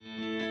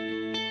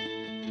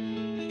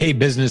Hey,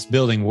 business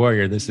building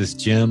warrior. This is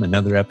Jim,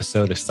 another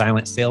episode of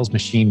Silent Sales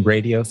Machine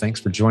Radio.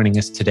 Thanks for joining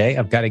us today.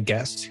 I've got a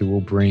guest who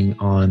we'll bring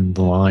on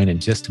the line in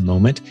just a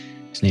moment.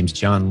 His name's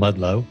John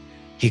Ludlow.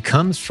 He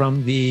comes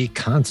from the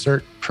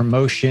concert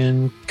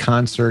promotion,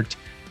 concert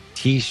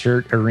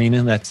t-shirt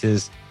arena. That's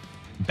his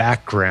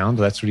background.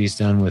 That's what he's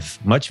done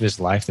with much of his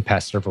life the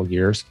past several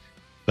years.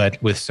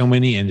 But with so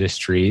many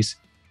industries,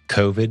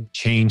 COVID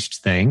changed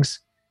things.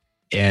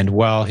 And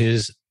while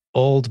his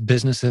old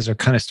businesses are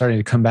kind of starting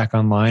to come back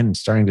online and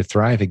starting to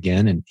thrive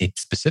again. And it's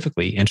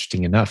specifically,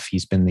 interesting enough,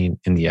 he's been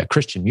in the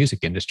Christian music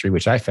industry,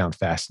 which I found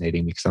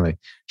fascinating because I'm a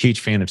huge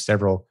fan of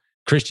several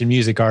Christian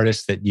music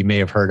artists that you may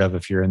have heard of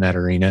if you're in that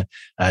arena.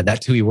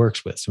 That's who he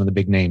works with, some of the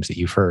big names that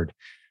you've heard.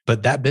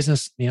 But that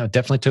business,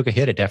 definitely took a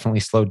hit. It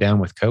definitely slowed down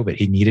with COVID.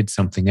 He needed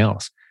something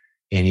else.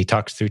 And he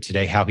talks through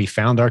today how he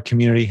found our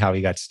community, how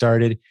he got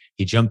started.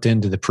 He jumped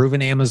into the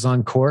Proven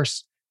Amazon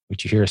course,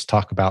 which you hear us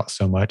talk about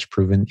so much,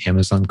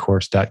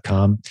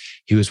 provenamazoncourse.com.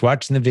 He was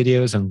watching the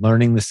videos and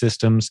learning the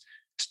systems,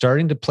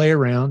 starting to play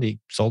around. He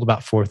sold about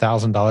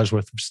 $4,000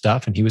 worth of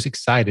stuff and he was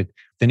excited.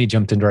 Then he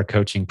jumped into our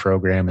coaching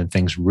program and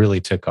things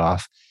really took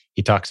off.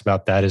 He talks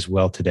about that as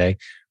well today.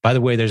 By the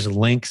way, there's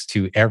links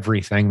to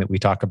everything that we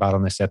talk about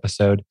on this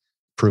episode: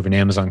 Proven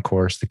Amazon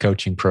course, the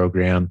coaching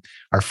program,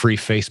 our free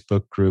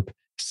Facebook group.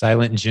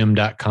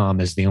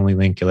 SilentJim.com is the only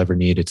link you'll ever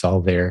need. It's all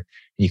there.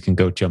 You can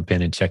go jump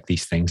in and check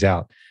these things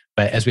out.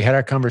 But as we had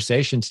our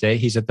conversation today,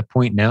 he's at the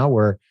point now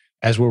where,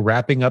 as we're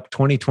wrapping up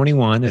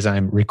 2021, as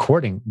I'm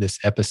recording this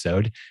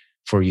episode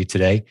for you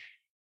today,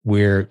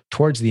 we're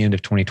towards the end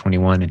of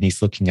 2021, and he's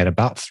looking at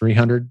about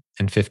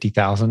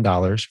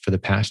 $350,000 for the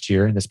past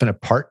year. And it's been a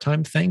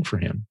part-time thing for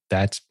him.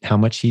 That's how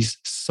much he's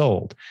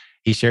sold.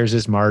 He shares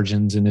his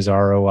margins and his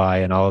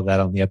ROI and all of that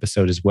on the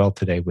episode as well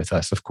today with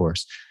us, of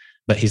course.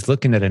 But he's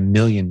looking at $1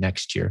 million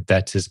next year.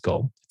 That's his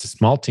goal. It's a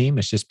small team.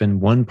 It's just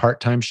been one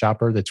part-time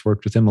shopper that's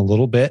worked with him a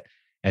little bit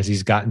as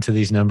he's gotten to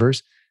these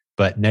numbers.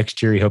 But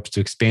next year, he hopes to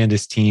expand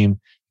his team,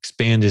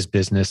 expand his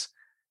business.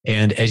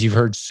 And as you've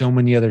heard so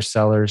many other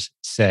sellers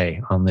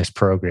say on this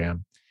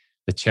program,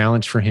 the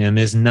challenge for him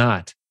is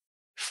not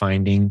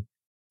finding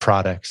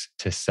products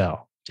to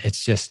sell.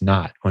 It's just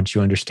not. Once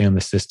you understand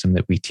the system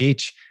that we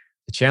teach,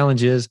 the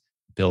challenge is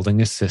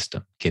building a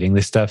system, getting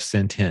the stuff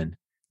sent in,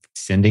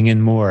 sending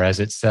in more as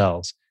it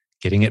sells,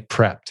 getting it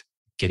prepped,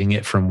 getting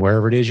it from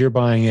wherever it is you're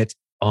buying it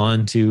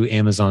onto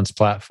Amazon's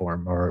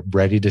platform or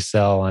ready to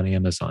sell on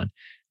Amazon.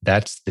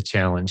 That's the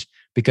challenge,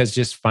 because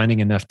just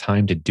finding enough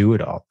time to do it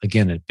all.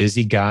 Again, a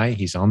busy guy.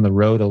 He's on the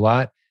road a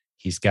lot.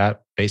 He's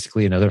got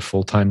basically another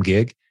full-time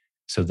gig.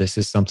 So this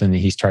is something that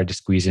he's tried to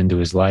squeeze into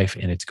his life,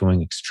 and it's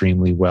going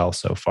extremely well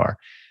so far.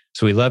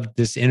 So we loved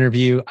this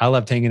interview. I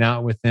loved hanging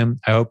out with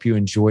him. I hope you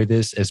enjoy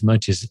this as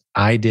much as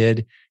I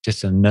did.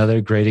 Just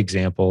another great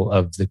example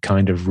of the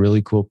kind of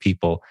really cool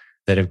people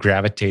that have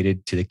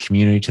gravitated to the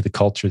community, to the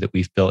culture that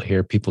we've built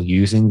here. People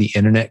using the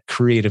internet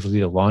creatively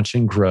to launch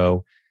and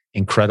grow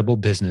incredible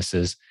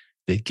businesses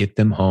that get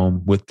them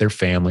home with their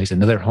families.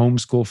 Another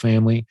homeschool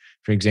family,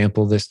 for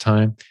example, this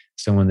time,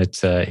 someone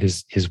that's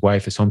his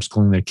wife is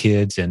homeschooling their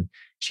kids, and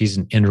she's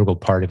an integral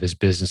part of his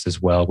business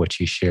as well, which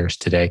he shares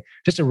today.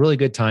 Just a really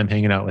good time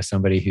hanging out with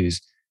somebody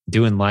who's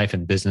doing life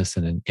and business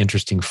in an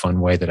interesting,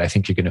 fun way that I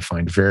think you're going to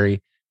find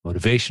very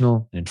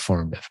motivational and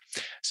informative.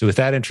 So with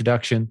that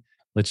introduction,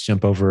 let's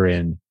jump over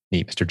and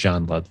meet Mr.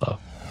 John Ludlow.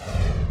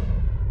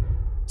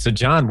 So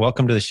John,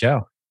 welcome to the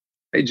show.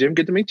 Hey, Jim,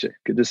 good to meet you.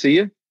 Good to see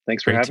you.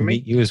 Thanks for having me. Great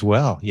to meet you as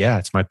well. Yeah,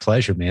 it's my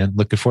pleasure, man.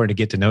 Looking forward to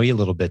get to know you a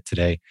little bit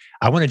today.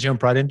 I want to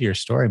jump right into your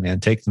story,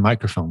 man. Take the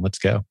microphone. Let's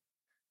go.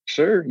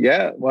 Sure.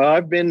 Yeah.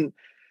 Well,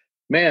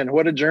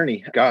 what a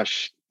journey.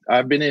 Gosh,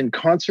 I've been in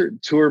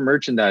concert tour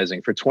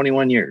merchandising for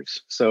 21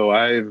 years. So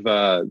I've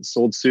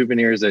sold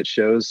souvenirs at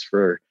shows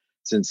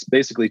since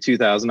basically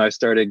 2000. I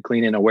started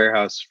cleaning a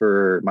warehouse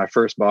for my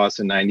first boss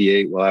in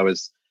 98 while I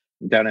was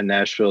down in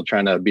Nashville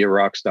trying to be a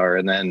rock star,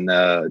 and then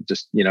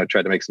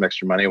tried to make some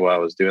extra money while I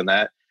was doing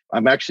that.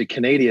 I'm actually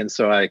Canadian,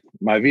 so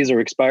my visa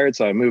expired,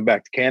 so I moved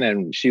back to Canada,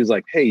 and she was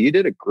like, "Hey, you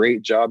did a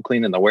great job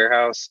cleaning the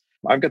warehouse.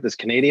 I've got this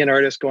Canadian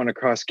artist going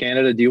across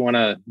Canada. Do you want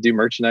to do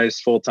merchandise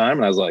full time?"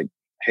 And I was like,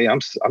 "Hey, I'm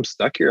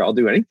stuck here. I'll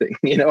do anything,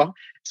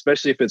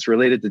 especially if it's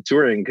related to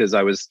touring." Because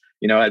I was,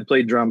 I'd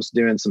played drums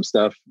doing some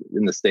stuff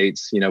in the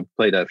States,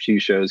 played a few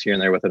shows here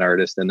and there with an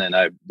artist. And then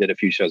I did a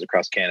few shows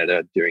across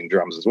Canada doing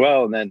drums as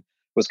well. And then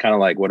was kind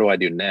of like, what do I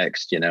do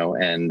next?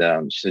 And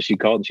so she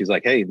called and she's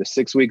like, "Hey, the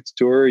 6 weeks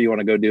tour, you want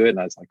to go do it?" And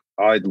I was like,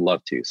 "Oh, I'd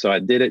love to." So I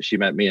did it. She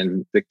met me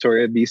in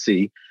Victoria,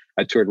 BC.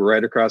 I toured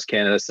right across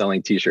Canada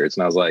selling t-shirts.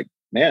 And I was like,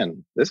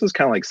 man, this was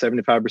kind of like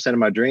 75% of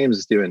my dreams,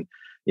 is doing,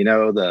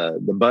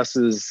 the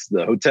buses,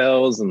 the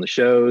hotels and the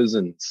shows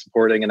and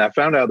supporting. And I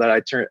found out that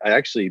I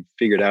actually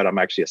figured out I'm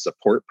actually a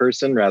support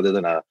person rather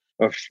than a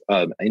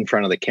in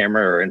front of the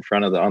camera or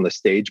on the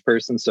stage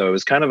person. So it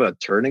was kind of a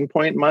turning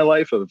point in my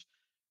life of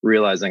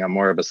realizing I'm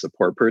more of a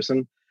support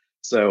person.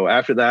 So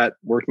after that,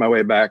 worked my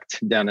way back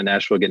down to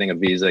Nashville, getting a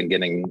visa and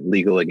getting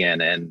legal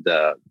again, and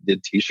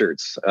did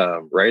t-shirts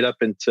right up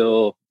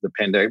until the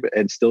pandemic,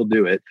 and still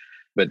do it.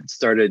 but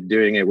started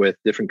doing it with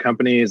different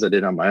companies. I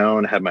did on my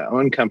own, had my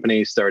own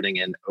company starting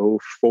in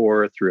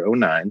 '04 through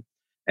 '09.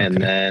 And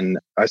then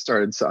I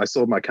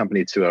sold my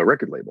company to a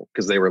record label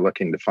because they were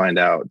looking to find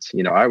out,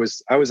 I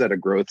was at a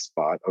growth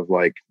spot of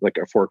like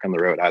a fork in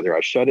the road. Either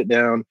I shut it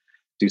down,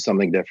 do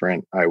something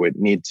different. I would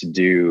need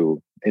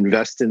to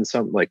invest in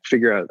some, like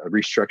figure out a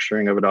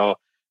restructuring of it all,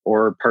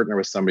 or partner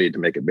with somebody to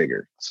make it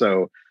bigger.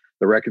 So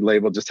the record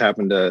label just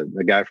happened to,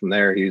 the guy from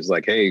there, he was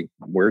like, hey,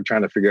 we're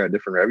trying to figure out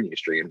different revenue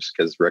streams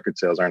because record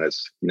sales aren't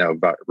as,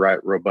 about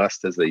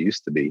robust as they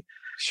used to be.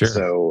 Sure.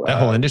 So that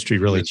whole industry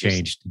really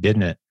changed,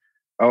 didn't it?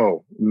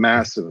 Oh,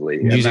 massively.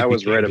 Music and that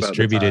was right about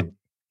distributed.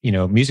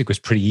 Music was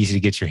pretty easy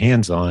to get your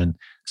hands on.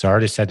 So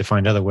artists had to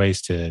find other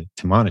ways to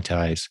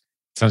monetize.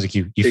 It sounds like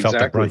you felt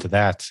the brunt of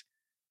that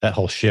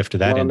whole shift of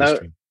that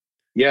industry.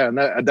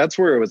 And that's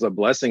where it was a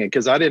blessing.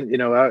 Because I didn't,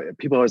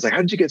 people always like,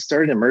 how did you get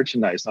started in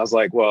merchandise? And I was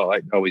like, well,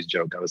 I always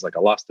joke. I was like, I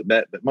lost a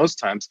bet. But most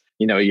times,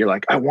 you're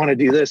like, I want to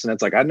do this. And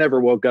it's like, I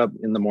never woke up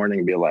in the morning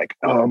and be like,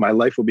 oh, my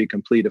life will be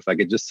complete if I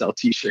could just sell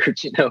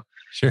t-shirts,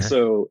 Sure.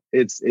 So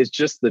it's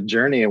just the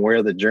journey and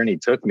where the journey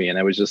took me. And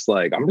I was just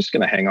like, I'm just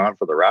going to hang on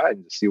for the ride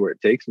and see where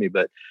it takes me.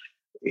 But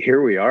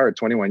here we are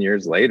 21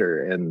 years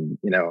later. And,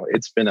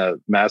 it's been a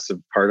massive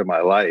part of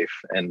my life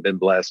and been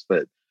blessed.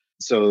 But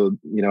so,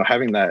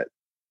 having that,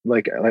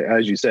 like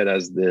as you said,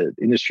 as the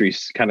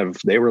industry's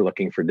they were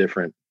looking for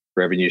different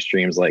revenue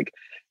streams, like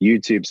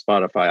YouTube,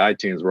 Spotify,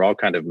 iTunes were all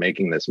kind of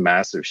making this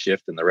massive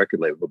shift in the record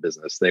label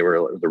business. They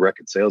were the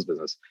record sales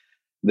business.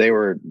 They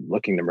were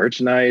looking to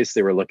merchandise.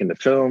 They were looking to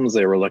films.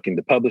 They were looking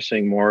to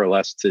publishing, more or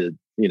less to,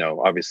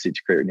 obviously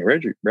to create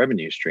new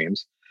revenue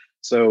streams.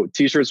 So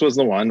t-shirts was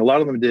the one. A lot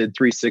of them did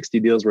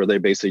 360 deals where they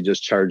basically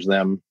just charged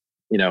them,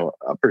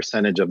 a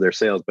percentage of their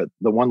sales. But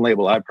the one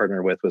label I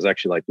partnered with was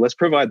actually like, let's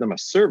provide them a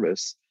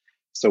service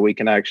so we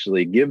can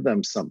actually give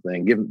them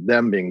something, give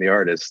them being the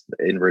artist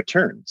in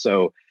return.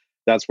 So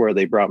that's where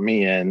they brought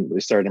me in.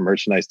 We started a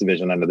merchandise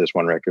division under this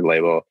one record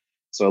label.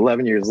 So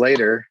 11 years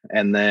later,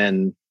 and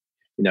then,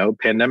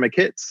 pandemic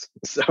hits.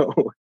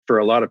 So for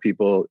a lot of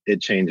people, it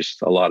changed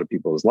a lot of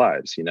people's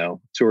lives.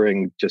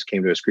 Touring just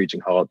came to a screeching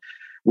halt.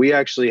 We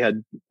actually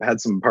had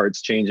some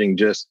parts changing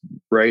just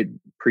right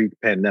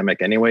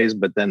pre-pandemic anyways,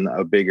 but then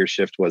a bigger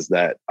shift was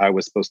that I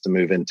was supposed to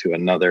move into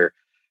another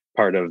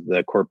part of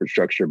the corporate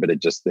structure, but they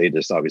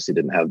just obviously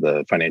didn't have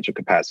the financial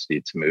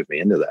capacity to move me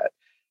into that.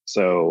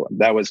 So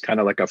that was kind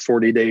of like a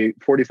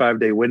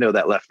 45-day window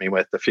that left me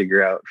with to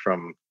figure out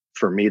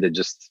for me to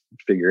just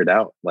figure it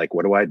out. Like,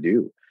 what do I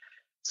do?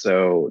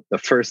 So the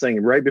first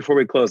thing right before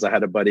we closed, I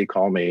had a buddy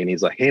call me and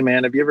he's like, hey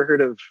man, have you ever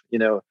heard of,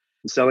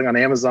 selling on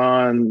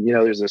Amazon?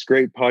 There's this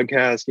great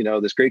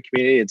podcast, this great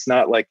community. It's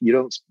not like you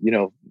don't,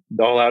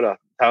 dole out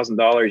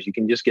 $1,000. You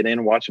can just get in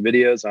and watch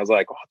videos. And I was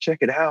like, oh, check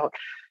it out.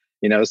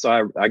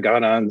 So I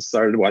got on,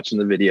 started watching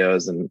the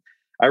videos, and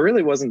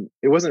it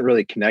wasn't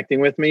really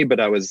connecting with me, but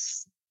I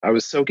was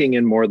soaking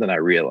in more than I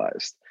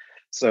realized.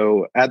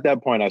 So at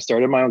that point, I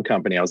started my own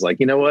company. I was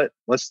like, you know what?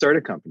 Let's start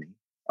a company.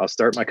 I'll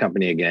start my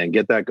company again,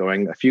 get that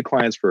going. A few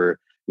clients were,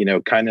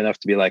 kind enough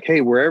to be like,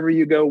 hey, wherever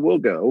you go, we'll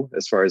go,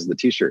 as far as the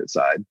t-shirt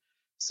side.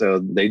 So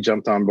they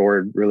jumped on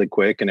board really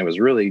quick, and it was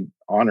really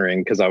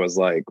honoring because I was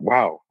like,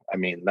 wow. I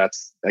mean,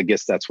 I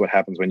guess that's what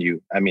happens when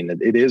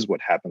it is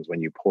what happens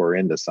when you pour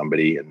into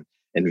somebody and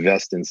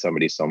invest in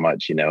somebody so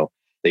much,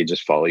 they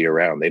just follow you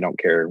around. They don't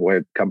care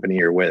what company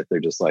you're with. They're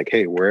just like,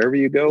 hey, wherever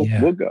you go,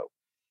 we'll go.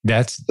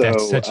 That's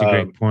such a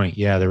great point.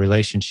 Yeah. The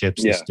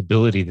relationships, the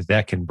stability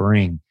that can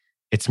bring.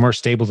 It's more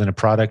stable than a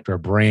product or a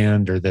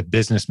brand or the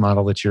business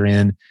model that you're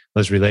in.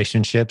 Those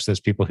relationships, those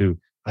people who,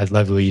 I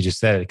love what you just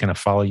said, it kind of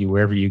follow you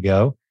wherever you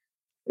go.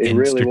 It and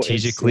really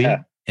strategically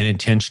and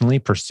intentionally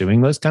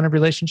pursuing those kind of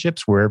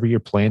relationships wherever you're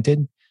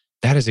planted,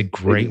 that is a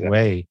great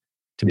way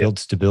to build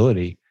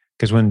stability.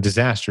 Because when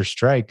disaster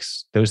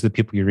strikes, those are the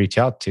people you reach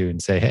out to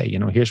and say, hey,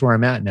 here's where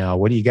I'm at now.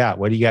 What do you got?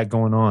 What do you got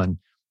going on?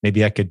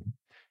 Maybe I could,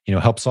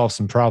 help solve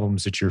some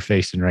problems that you're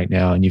facing right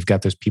now. And you've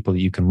got those people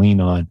that you can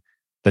lean on.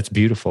 That's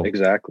beautiful.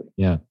 Exactly.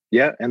 Yeah.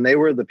 Yeah. And they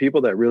were the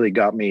people that really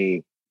got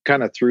me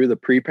kind of through the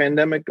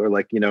pre-pandemic, or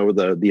like,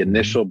 the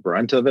initial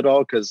brunt of it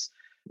all. Because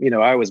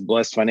I was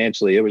blessed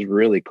financially. It was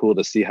really cool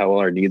to see how all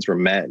our needs were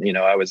met.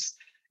 I was,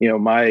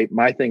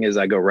 my thing is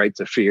I go right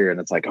to fear, and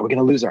it's like, are we going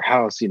to lose our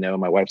house?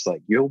 My wife's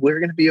like, we're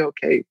going to be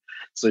okay.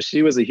 So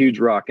she was a huge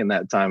rock in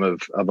that time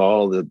of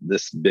all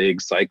this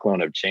big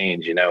cyclone of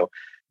change,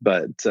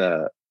 but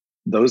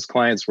those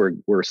clients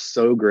were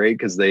so great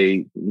because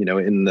they,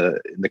 in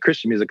the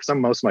Christian music,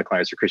 most of my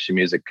clients are Christian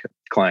music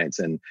clients,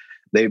 and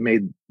they've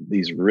made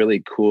these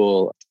really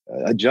cool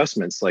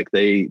adjustments. Like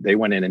they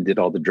went in and did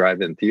all the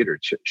drive-in theater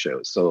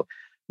shows. So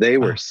they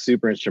were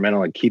super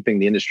instrumental in keeping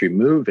the industry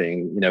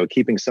moving,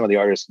 keeping some of the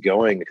artists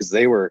going, because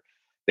they were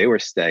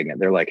stagnant.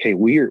 They're like, hey,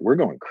 we're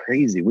going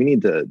crazy.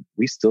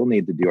 We still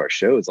need to do our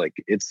shows. Like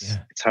it's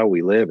how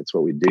we live. It's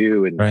what we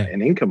do. And,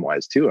 and income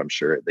wise too, I'm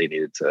sure they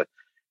needed to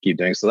keep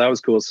doing. So that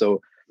was cool.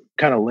 So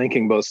kind of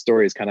linking both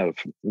stories, kind of,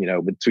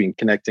 between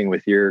connecting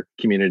with your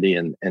community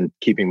and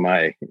keeping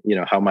my,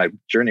 how my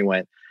journey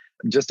went.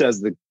 Just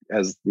as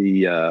as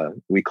we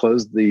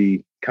closed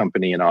the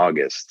company in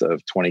August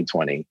of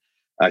 2020.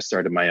 I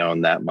started my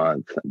own that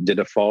month, did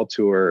a fall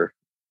tour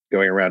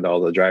going around all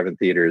the drive-in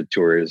theater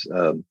tours,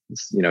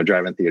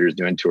 drive-in theaters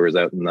doing tours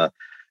out in the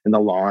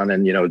lawn.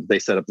 And, they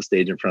set up the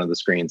stage in front of the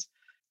screens.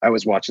 I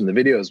was watching the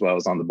videos while I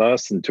was on the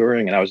bus and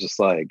touring. And I was just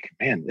like,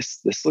 man,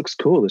 this looks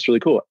cool. This is really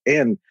cool.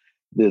 And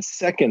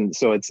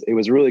it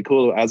was really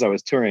cool. As I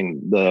was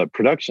touring, the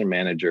production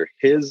manager,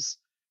 his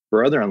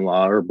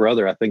brother-in-law or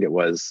brother, I think it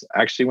was,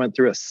 actually went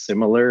through a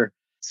similar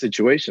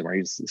situation where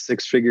he's a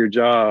 6-figure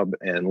job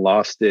and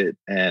lost it.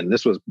 And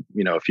this was,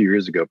 a few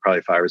years ago,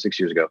 probably 5 or 6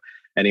 years ago.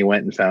 And he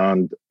went and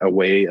found a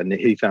way, and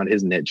he found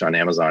his niche on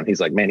Amazon. He's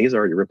like, man, he's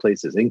already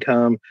replaced his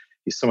income.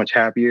 He's so much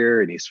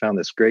happier, and he's found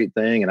this great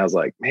thing. And I was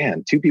like,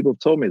 man, 2 people have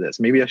told me this.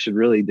 Maybe I should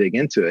really dig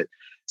into it.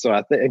 So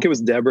I think it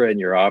was Deborah in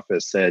your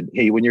office said,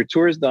 hey, when your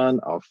tour is done,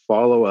 I'll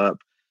follow up.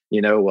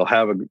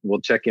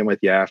 We'll check in with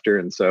you after.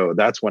 And so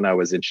that's when I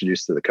was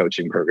introduced to the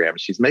coaching program.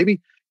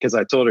 Because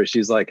I told her,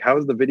 she's like,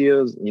 how's the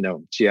videos?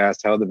 She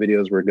asked how the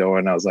videos were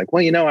going. I was like,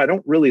 well, I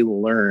don't really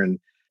learn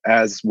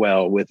as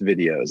well with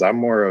videos. I'm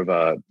more of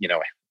a,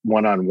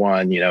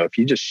 one-on-one, if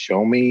you just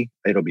show me,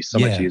 it'll be so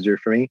much easier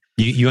for me.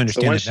 You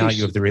understand the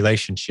value of the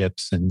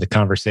relationships and the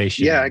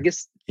conversation. Yeah, I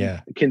guess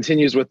it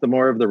continues with the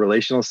more of the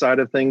relational side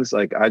of things.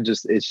 Like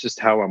it's just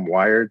how I'm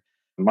wired.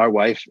 My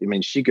wife,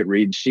 she could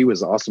read. She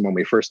was awesome when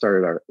we first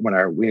started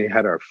we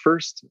had our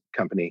first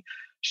company.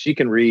 She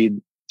can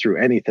read through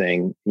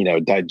anything,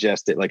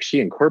 digest it. Like she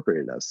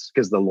incorporated us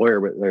because the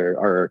lawyer,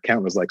 our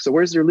accountant was like, so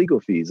where's your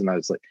legal fees? And I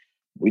was like,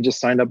 we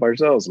just signed up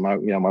ourselves. My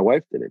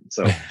wife did it.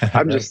 So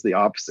I'm just the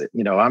opposite.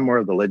 I'm more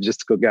of the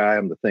logistical guy.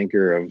 I'm the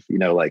thinker of,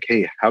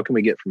 hey, how can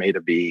we get from A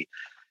to B?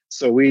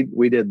 So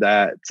we did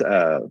that.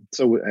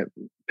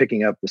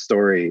 Picking up the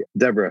story,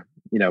 Deborah,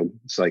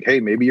 it's like, hey,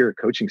 maybe you're a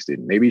coaching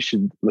student. Maybe you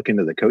should look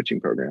into the coaching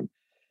program.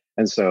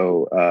 And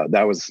so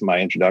that was my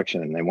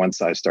introduction. And then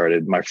once I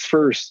started, my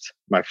first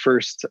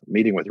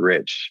meeting with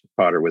Rich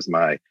Potter was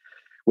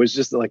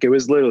just like, it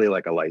was literally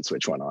like a light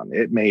switch went on.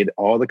 It made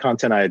all the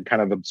content I had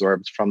kind of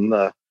absorbed from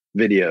the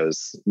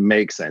videos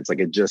make sense. Like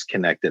it just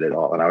connected it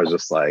all. And I was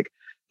just like,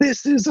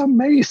 this is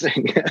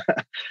amazing.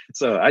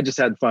 So I just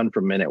had fun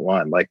from minute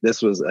one. Like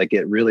this was like,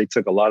 it really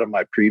took a lot of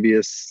my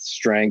previous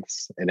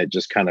strengths and it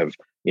just kind of,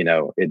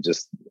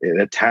 it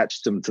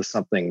attached them to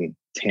something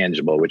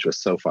tangible, which was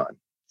so fun.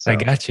 So, I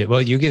got you.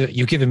 Well, you've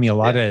given me a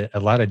lot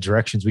of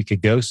directions we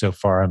could go so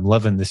far. I'm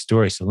loving this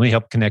story. So let me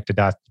help connect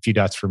a few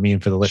dots for me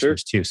and for the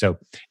listeners too. So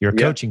you're a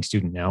coaching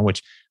student now,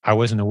 which I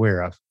wasn't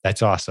aware of.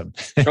 That's awesome.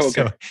 Oh,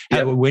 okay.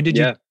 So when did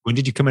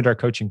you come into our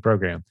coaching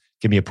program?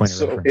 Give me a point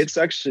of reference.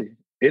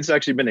 It's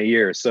actually been a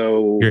year.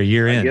 So you're a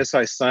year in. I guess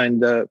I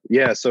signed up.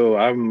 Yeah. So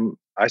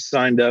I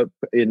signed up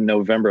in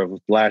November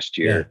of last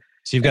year. Yeah.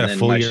 So you've got a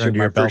full year under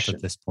your belt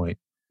at this point.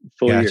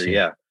 Full year.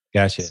 Yeah.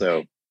 Gotcha.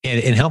 So.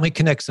 And help me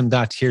connect some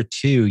dots here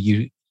too.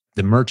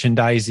 The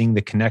merchandising,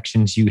 the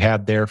connections you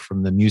had there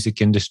from the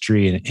music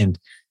industry. And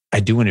I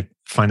do want to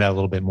find out a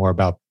little bit more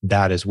about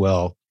that as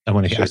well. I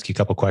want to ask you a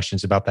couple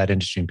questions about that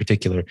industry in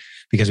particular,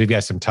 because we've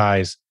got some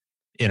ties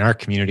in our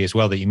community as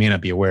well that you may not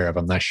be aware of.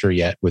 I'm not sure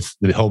yet with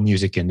the whole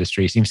music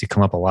industry. It seems to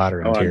come up a lot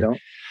around here. I don't.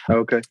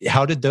 Okay.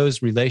 How did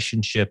those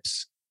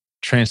relationships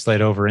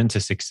translate over into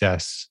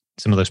success?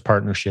 Some of those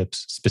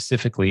partnerships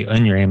specifically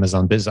in your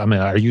Amazon business.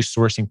 Are you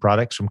sourcing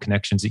products from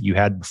connections that you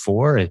had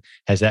before?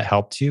 Has that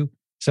helped you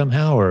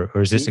somehow,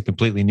 or is this a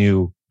completely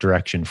new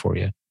direction for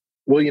you?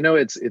 Well,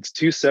 it's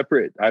two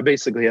separate. I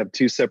basically have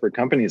two separate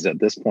companies at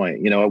this point.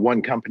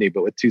 One company,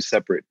 but with two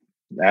separate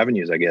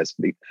avenues, I guess.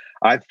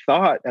 I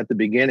thought at the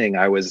beginning,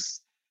 I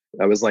was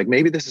like,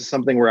 maybe this is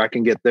something where I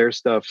can get their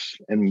stuff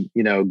and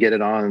get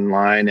it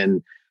online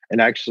and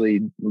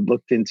actually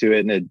looked into it,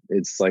 and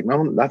it's like,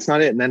 no, that's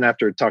not it. And then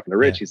after talking to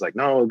Rich, he's like,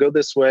 no, go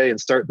this way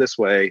and start this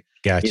way.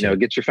 Gotcha.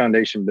 Get your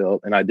foundation built.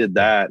 And I did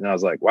that, and I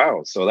was like,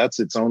 wow, so that's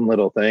its own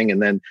little thing.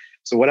 And then,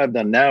 so what I've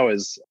done now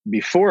is,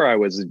 before I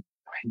was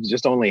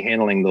just only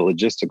handling the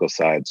logistical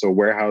side, so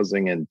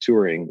warehousing and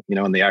touring,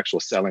 and the actual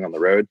selling on the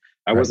road.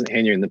 I wasn't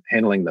handling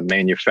the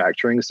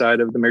manufacturing side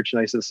of the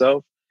merchandise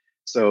itself.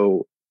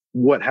 So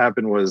what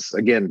happened was,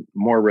 again,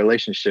 more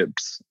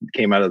relationships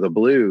came out of the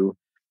blue.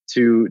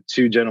 Two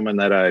gentlemen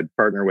that I'd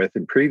partnered with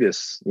in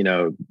previous,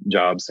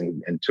 jobs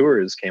and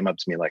tours came up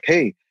to me like,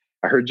 hey,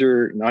 I heard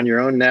you're on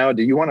your own now.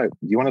 Do you want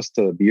us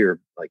to be your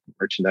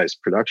merchandise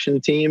production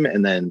team?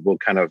 And then we'll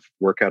kind of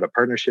work out a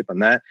partnership on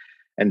that.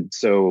 And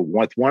so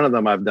with one of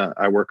them,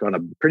 I work on a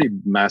pretty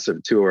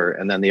massive tour.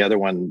 And then the other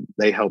one,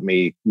 they help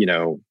me,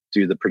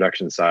 do the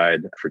production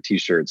side for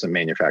t-shirts and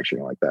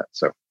manufacturing like that.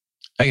 So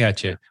I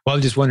got you. Well,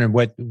 I'm just wondering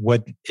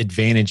what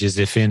advantages,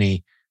 if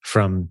any,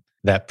 from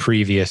that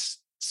previous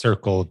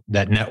circle,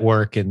 that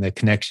network and the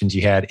connections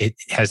you had,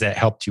 has that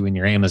helped you in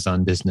your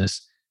Amazon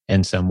business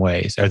in some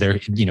ways? Are there,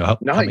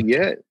 not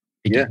yet.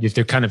 Yeah. If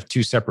they're kind of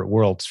two separate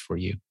worlds for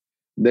you.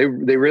 They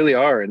really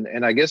are.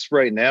 And I guess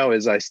right now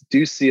is I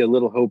do see a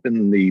little hope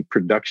in the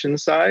production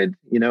side,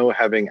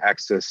 having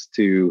access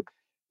to,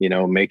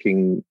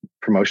 making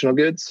promotional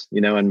goods,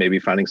 and maybe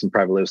finding some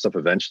private label stuff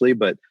eventually.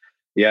 But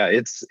Yeah,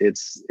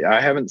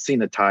 I haven't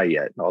seen a tie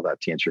yet. All that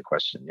to answer your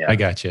question. I Yeah.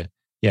 got you.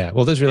 Yeah.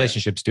 Well, those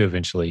relationships do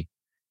eventually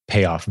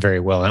pay off very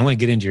well. And I want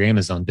to get into your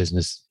Amazon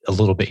business a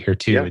little bit here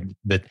too, Yeah.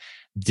 but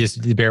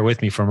just bear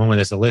with me for a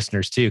moment as the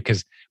listeners too,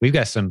 because we've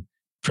got some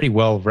pretty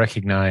well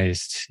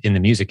recognized in the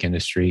music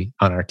industry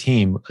on our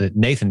team.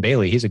 Nathan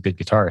Bailey, he's a good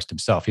guitarist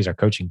himself. He's our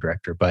coaching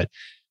director, but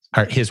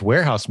his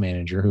warehouse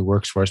manager who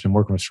works for us, been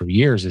working with us for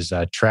years, is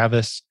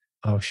Travis.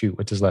 Oh shoot,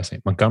 what's his last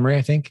name? Montgomery,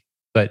 I think.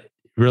 But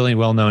really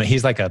well known.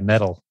 He's like a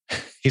metal.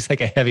 He's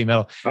like a heavy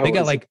metal. They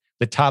got like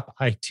the top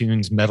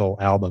iTunes metal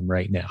album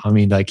right now. I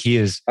mean, like he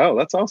is. Oh,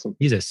 that's awesome.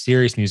 He's a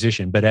serious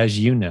musician. But as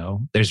you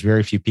know, there's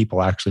very few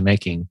people actually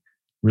making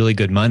really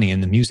good money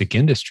in the music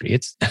industry.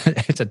 It's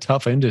it's a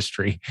tough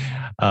industry.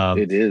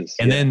 It is.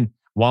 And then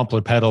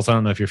Wampler Pedals. I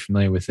don't know if you're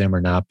familiar with them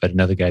or not, but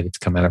another guy that's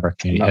come out of our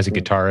community as a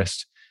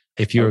guitarist.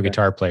 If you were a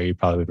guitar player, you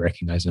probably would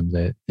recognize him.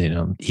 That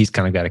he's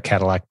kind of got a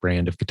Cadillac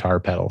brand of guitar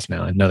pedals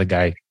now. Another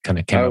guy kind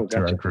of came up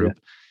through our group,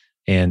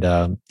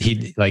 and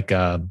he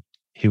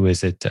who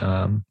was it?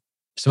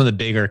 Some of the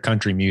bigger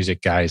country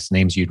music guys,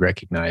 names you'd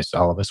recognize.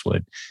 All of us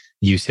would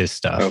use his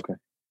stuff. Okay.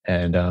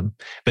 And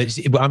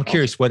but I'm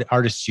curious what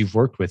artists you've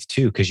worked with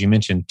too, because you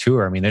mentioned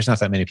tour. I mean, there's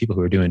not that many people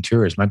who are doing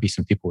tours. Might be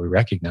some people we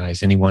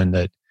recognize. Anyone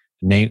that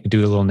do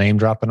a little name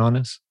dropping on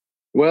us?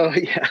 Well,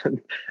 yeah.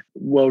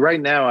 Well, right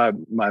now,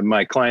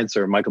 my clients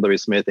are Michael W.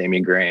 Smith,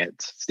 Amy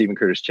Grant, Stephen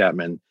Curtis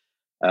Chapman,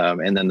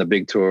 and then the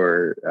big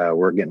tour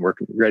we're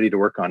ready to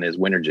work on is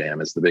Winter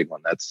Jam is the big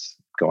one that's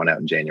going out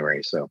in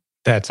January. So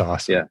that's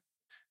awesome. Yeah.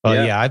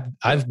 Well, yeah,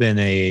 I've been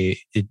a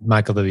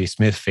Michael W.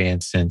 Smith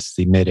fan since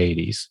the mid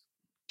 '80s.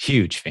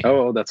 Huge fan.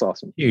 Oh, that's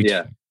awesome. Huge.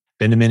 Yeah. Fan.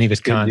 Been to many of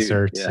his Good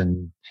concerts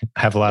and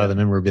have a lot of the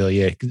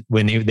memorabilia.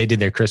 When they did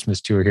their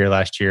Christmas tour here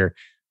last year,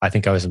 I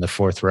think I was in the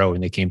fourth row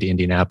when they came to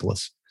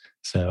Indianapolis.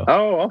 So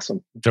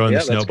awesome. Throwing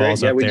the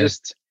snowballs up there.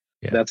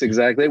 That's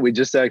exactly it. We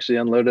just actually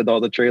unloaded all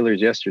the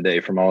trailers yesterday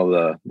from all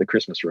the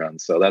Christmas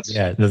runs. So that's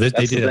they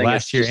did it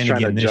last year and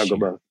again this year.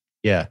 Both.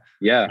 Yeah.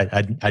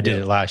 I did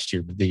it last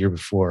year, the year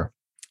before.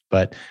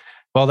 But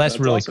that's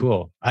really awesome.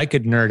 Cool. I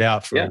could nerd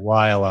out for a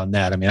while on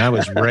that. I mean, I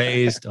was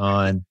raised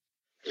on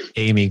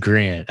Amy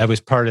Grant. I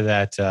was part of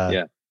that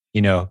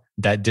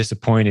that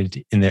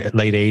disappointed in the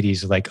late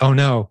 80s, like, oh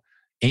no,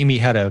 Amy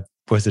had a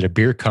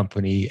beer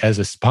company as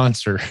a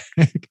sponsor?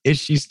 Is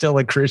she still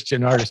a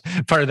Christian artist?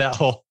 Part of that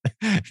whole,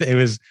 it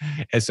was,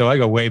 and so I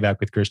go way back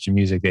with Christian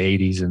music, the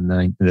 80s and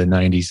the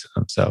 90s.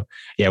 So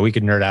yeah, we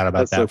could nerd out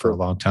about that for a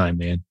long time,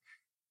 man.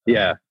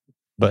 Yeah.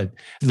 But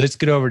let's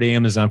get over to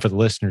Amazon for the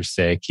listeners'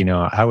 sake.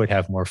 I would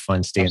have more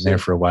fun staying there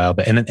for a while.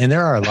 But and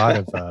there are a lot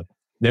of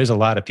there's a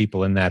lot of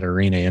people in that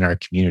arena in our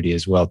community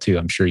as well too.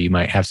 I'm sure you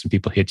might have some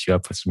people hit you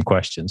up with some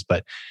questions.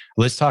 But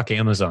let's talk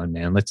Amazon,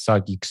 man. Let's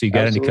talk. So you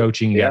got into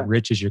coaching. You got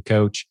Rich as your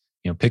coach.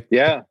 Pick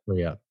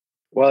way up.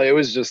 Well, it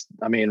was just,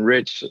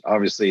 Rich,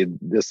 obviously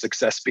the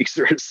success speaks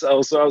for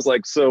itself. So I was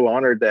like so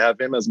honored to have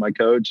him as my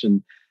coach.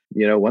 And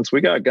once we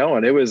got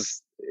going, I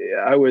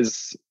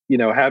was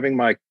having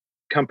my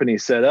company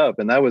set up,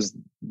 and that was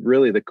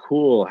really the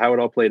cool how it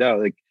all played out.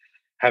 Like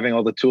having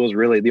all the tools,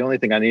 really the only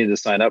thing I needed to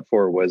sign up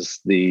for was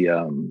the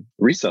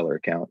reseller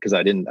account, because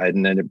I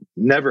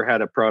never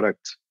had a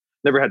product,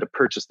 never had to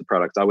purchase the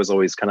product. I was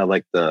always kind of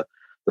like the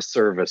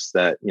service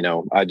that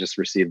I just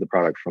received the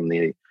product from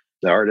the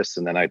artist,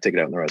 and then I take it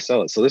out and I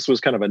sell it. So this was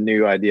kind of a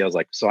new idea. I was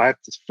like, so I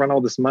have to front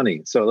all this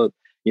money. So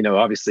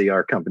obviously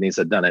our companies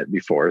had done it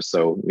before,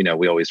 so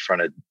we always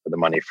fronted the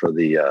money for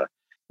the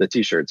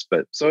t-shirts,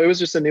 but so it was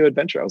just a new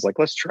adventure. I was like,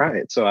 let's try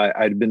it. So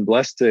I'd been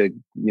blessed to,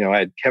 I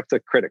had kept a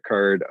credit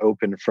card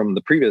open from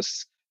the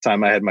previous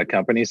time I had my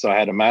company. So I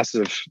had a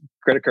massive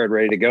credit card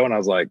ready to go, and I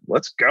was like,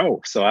 let's go.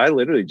 So I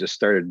literally just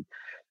started,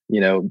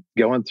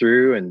 going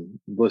through and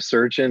was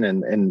searching,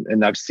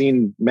 and I've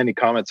seen many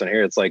comments on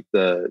here. It's like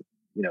the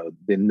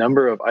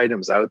number of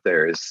items out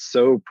there is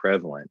so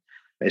prevalent.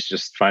 It's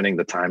just finding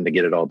the time to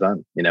get it all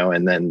done,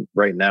 and then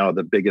right now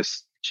the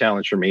biggest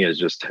challenge for me is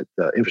just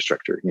the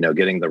infrastructure,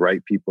 getting the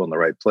right people in the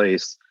right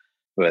place.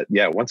 But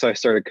yeah, once I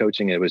started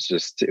coaching, it was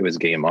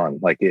game on.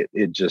 Like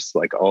it just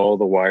like all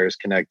the wires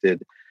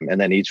connected.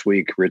 And then each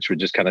week, Rich would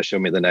just kind of show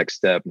me the next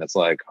step. And it's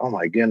like, oh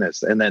my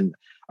goodness. And then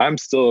I'm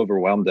still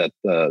overwhelmed at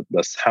the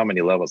how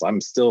many levels. I'm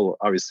still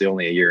obviously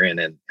only a year in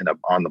and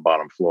on the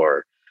bottom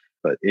floor,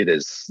 but it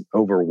is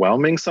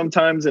overwhelming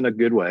sometimes in a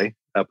good way,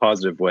 a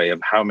positive way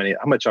of how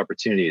much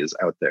opportunity is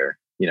out there,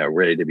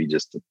 ready to be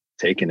just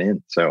taken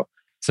in. So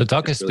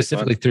talk us really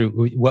specifically through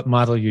what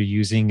model you're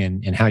using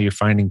and how you're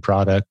finding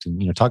product,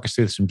 and talk us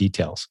through some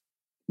details.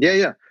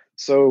 Yeah.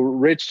 So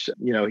Rich,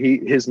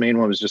 his main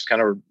one was just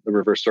kind of the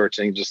reverse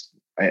searching,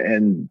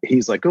 and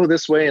he's like, go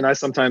this way. And I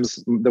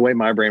sometimes, the way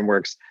my brain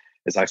works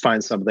is I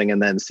find something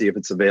and then see if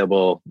it's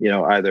available,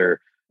 either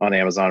on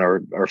Amazon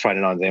or find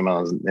it on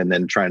Amazon, and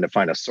then trying to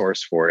find a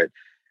source for it.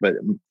 But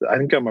I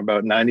think I'm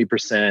about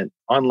 90%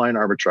 online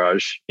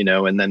arbitrage,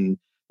 and then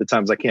the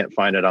times I can't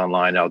find it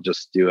online, I'll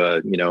just do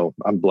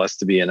I'm blessed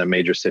to be in a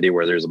major city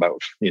where there's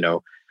about,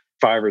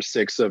 5 or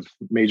 6 of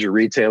major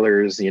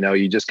retailers.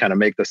 You just kind of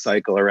make the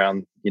cycle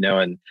around,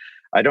 and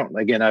I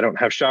don't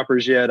have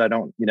shoppers yet.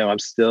 I'm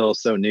still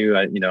so new.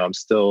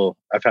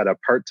 I've had a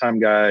part-time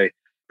guy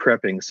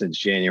prepping since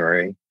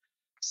January.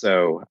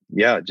 So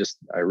yeah,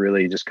 I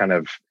really just kind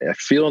of I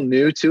feel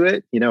new to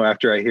it,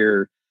 after I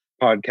hear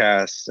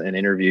podcasts and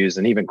interviews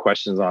and even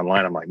questions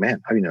online. I'm like,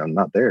 man, I'm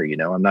not there,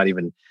 I'm not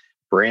even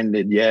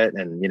branded yet.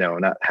 And,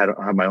 I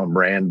don't have my own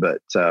brand,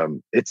 but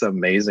it's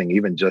amazing,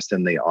 even just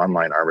in the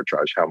online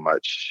arbitrage, how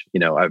much,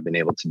 I've been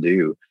able to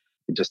do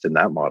just in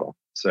that model.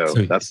 So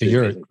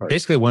you're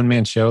basically a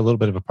one-man show, a little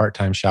bit of a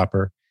part-time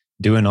shopper,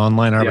 doing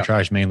online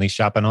arbitrage, mainly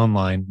shopping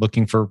online,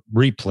 looking for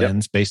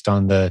replens based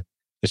on the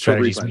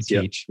strategies we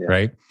teach,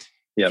 right?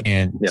 Yeah.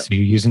 And so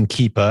you're using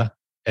Keepa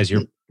as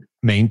your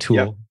main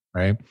tool,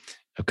 right?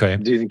 Okay.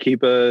 I'm using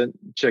Keepa,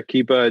 check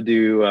Keepa,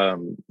 do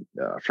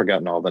I've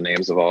forgotten all the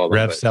names of all of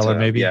them. RevSeller,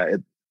 maybe? Yeah,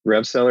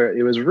 RevSeller.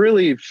 It was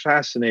really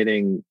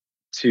fascinating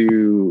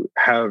to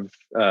have,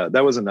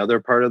 that was another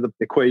part of the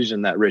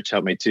equation that Rich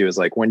helped me too, is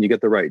like when you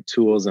get the right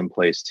tools in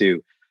place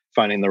too,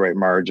 finding the right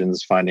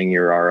margins, finding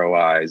your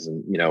ROIs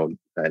and,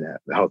 and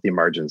healthy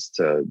margins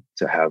to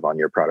have on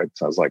your product.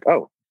 So I was like,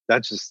 oh,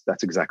 that's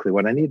exactly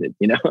what I needed,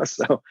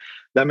 so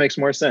that makes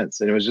more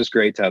sense. And it was just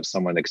great to have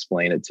someone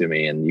explain it to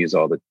me and use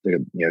all the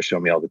show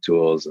me all the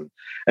tools.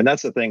 And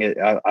that's the thing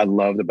I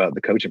loved about the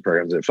coaching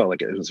programs. It felt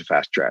like it was a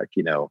fast track,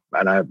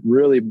 and I'm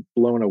really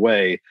blown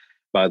away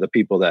by the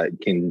people that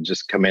can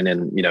just come in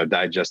and,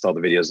 digest all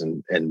the videos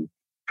and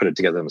put it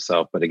together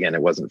themselves. But again,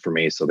 it wasn't for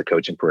me. So the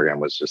coaching program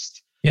was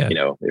just, for me,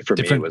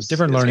 it was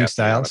different learning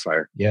styles.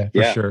 Yeah,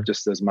 sure.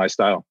 Just as my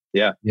style.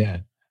 Yeah. Yeah.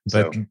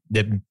 But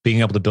being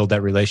able to build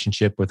that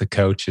relationship with a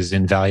coach is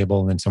invaluable,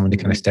 and then someone to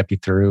kind of step you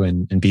through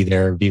and be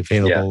there, be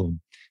available.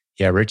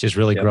 Yeah. And Rich has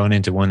really grown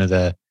into one of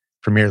the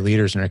premier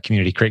leaders in our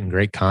community, creating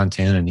great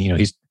content. And,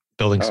 he's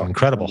building some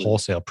incredible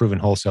proven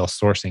wholesale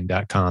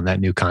sourcing.com, that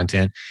new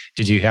content.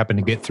 Did you happen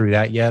to get through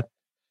that yet?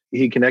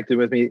 He connected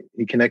with me.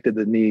 He connected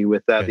me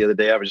with that the other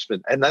day.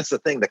 And that's the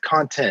thing, the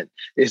content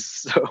is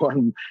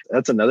so,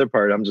 that's another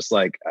part. I'm just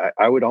like,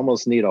 I would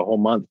almost need a whole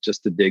month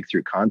just to dig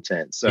through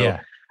content. So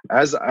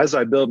as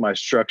I build my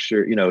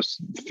structure,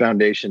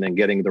 foundation and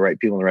getting the right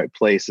people in the right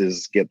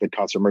places, get the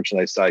concert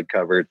merchandise side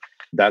covered.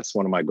 That's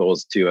one of my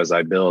goals too, as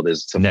I build,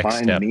 is to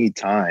me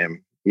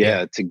time.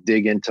 To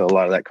dig into a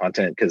lot of that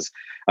content, because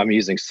I'm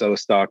using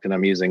SoStock and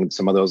I'm using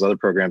some of those other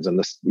programs,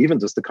 and even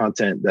just the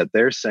content that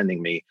they're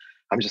sending me,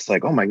 I'm just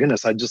like, oh my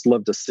goodness, I'd just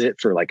love to sit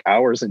for like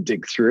hours and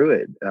dig through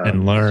it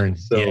and learn.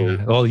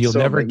 Well, you'll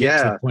never get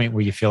to the point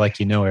where you feel like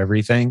you know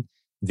everything.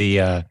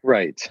 The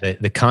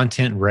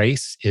content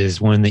race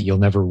is one that you'll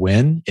never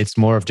win. It's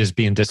more of just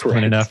being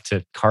disciplined enough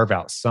to carve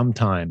out some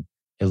time,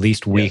 at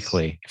least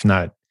weekly, if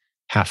not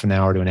half an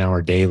hour to an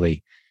hour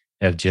daily,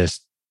 of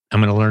just, I'm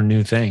going to learn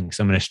new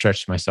things. I'm going to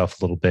stretch myself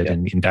a little bit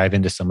and dive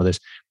into some of this.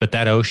 But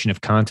that ocean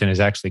of content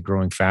is actually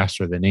growing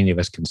faster than any of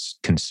us can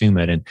consume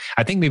it. And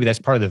I think maybe that's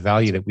part of the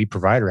value that we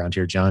provide around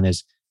here, John,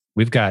 is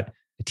we've got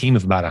a team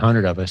of about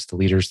 100 of us, the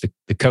leaders,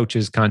 the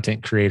coaches,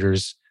 content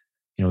creators,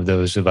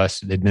 those of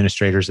us, the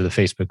administrators of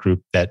the Facebook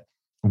group, that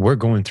we're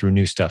going through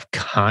new stuff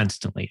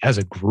constantly as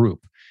a group.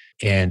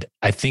 And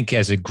I think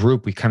as a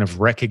group, we kind of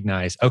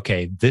recognize,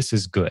 okay, this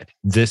is good.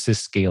 This is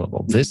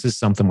scalable. This is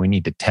something we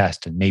need to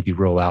test and maybe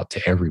roll out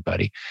to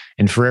everybody.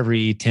 And for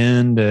every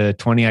 10 to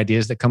 20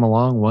 ideas that come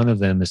along, one of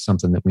them is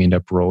something that we end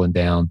up rolling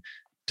down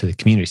to the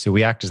community. So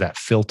we act as that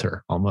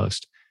filter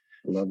almost.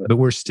 Love it. But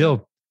we're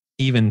still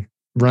even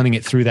running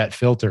it through that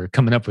filter,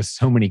 coming up with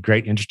so many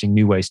great, interesting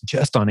new ways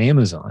just on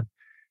Amazon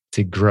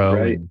to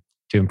grow and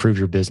to improve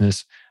your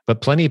business.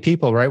 But plenty of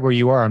people right where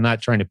you are, I'm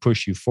not trying to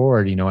push you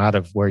forward, out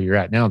of where you're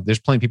at now. There's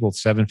plenty of people with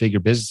 7-figure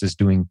businesses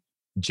doing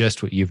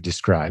just what you've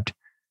described,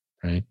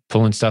 right?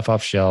 Pulling stuff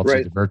off shelves,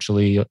 either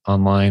virtually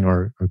online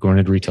or going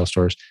into retail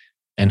stores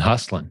and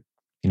hustling,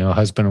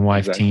 husband and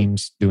wife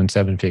teams doing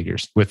 7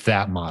 figures with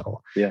that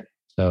model. Yeah.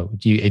 So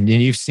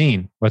you've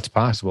seen what's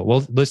possible.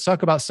 Well, let's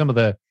talk about some of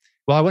the,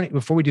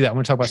 before we do that, I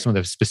want to talk about some of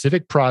the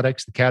specific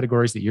products, the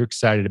categories that you're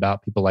excited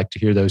about. People like to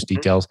hear those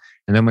details.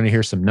 And then I'm going to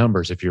hear some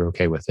numbers if you're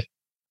okay with it.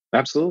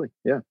 Absolutely.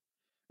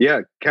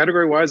 Yeah.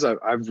 Category wise,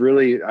 I've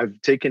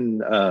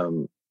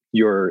taken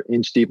your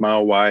inch deep,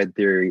 mile wide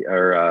theory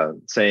or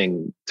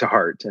saying to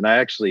heart. And I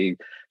actually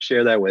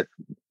share that with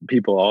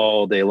people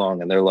all day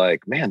long. And they're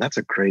like, man, that's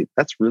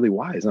really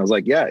wise. And I was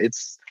like, yeah,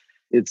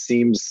 it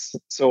seems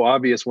so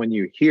obvious when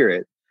you hear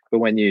it, but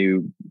when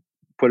you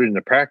put it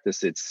into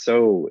practice, it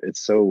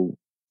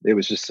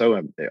was just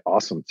so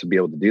awesome to be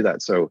able to do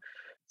that. So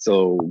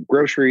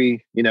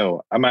grocery,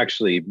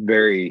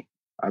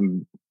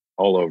 I'm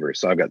all over.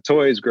 So I've got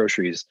toys,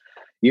 groceries,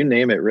 you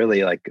name it,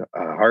 really, like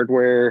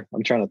hardware.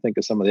 I'm trying to think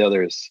of some of the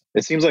others.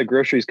 It seems like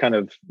groceries kind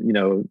of,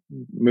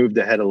 moved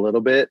ahead a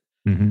little bit.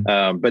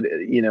 Mm-hmm. But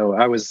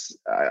I was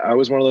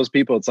one of those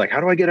people. It's like,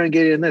 how do I get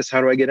ungated in this?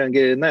 How do I get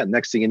ungated in that?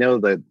 Next thing you know,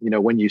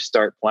 when you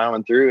start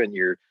plowing through and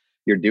you're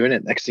doing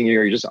it, next thing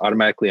you're just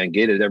automatically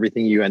ungated.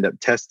 Everything you end up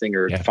testing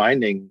or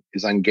finding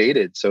is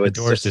ungated. So the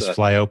doors just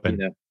fly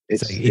open.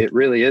 It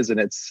really is.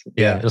 And it's,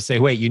 it'll say,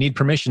 wait, you need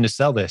permission to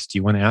sell this. Do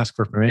you want to ask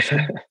for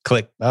permission?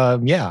 Click.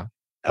 Yeah.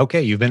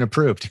 okay, you've been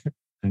approved.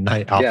 And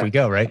off we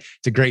go, right?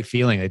 It's a great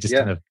feeling. It just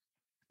kind of,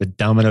 the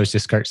dominoes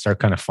just start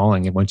kind of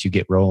falling. And once you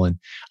get rolling,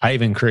 I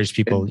even encourage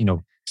people,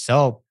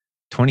 sell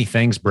 20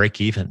 things, break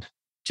even,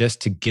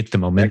 just to get the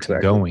momentum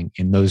going.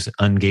 And those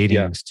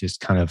ungatings just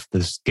kind of,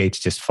 those gates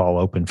just fall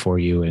open for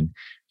you and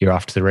you're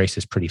off to the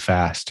races pretty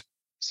fast.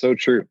 So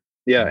true.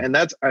 Yeah. And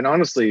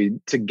honestly,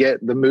 to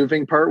get the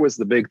moving part was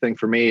the big thing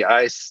for me.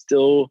 I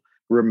still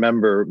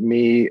remember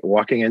me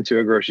walking into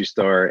a grocery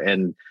store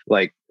and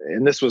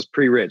this was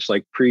pre-Rich,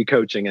 like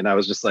pre-coaching. And I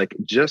was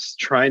just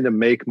trying to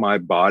make my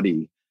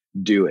body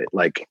do it,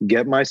 like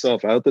get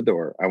myself out the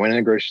door. I went in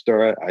a grocery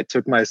store. I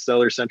took my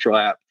Seller Central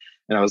app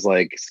and I was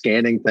like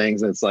scanning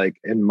things. And it's like,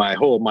 and my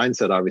whole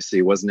mindset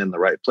obviously wasn't in the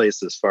right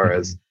place as far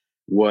as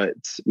what,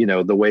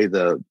 the way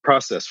the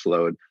process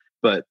flowed.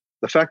 But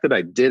the fact that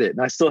I did it,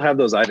 and I still have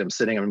those items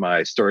sitting in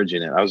my storage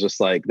unit, I was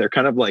just like, they're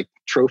kind of like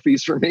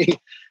trophies for me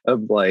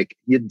of like,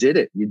 you did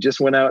it. You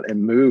just went out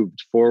and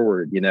moved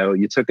forward.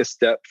 You took a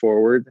step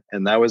forward,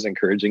 and that was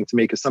encouraging to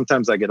me, because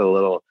sometimes I get a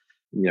little,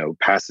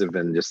 passive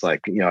and just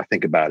like, I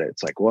think about it.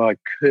 It's like, well,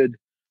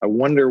 I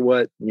wonder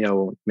what,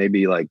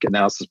 maybe like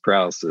analysis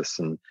paralysis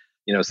and,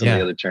 some of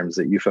the other terms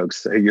that your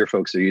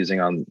folks are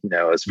using on,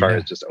 as far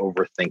as just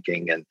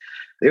overthinking. And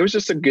it was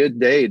just a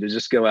good day to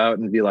just go out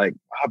and be like,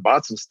 I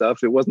bought some stuff.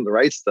 It wasn't the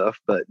right stuff,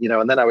 but,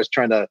 and then I was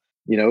trying to,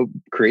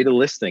 create a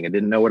listing. I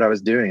didn't know what I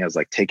was doing. I was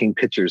like taking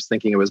pictures,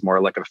 thinking it was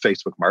more like a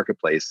Facebook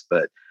marketplace,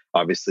 but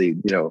obviously,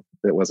 it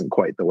wasn't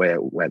quite the way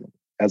it went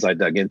as I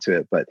dug into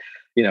it. But,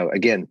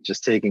 again,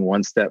 just taking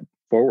one step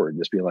forward,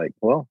 just be like,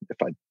 well, if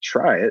I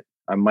try it,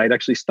 I might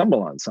actually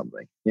stumble on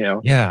something,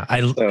 Yeah. I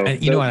love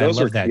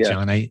that,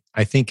 John.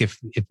 I think if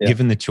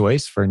given the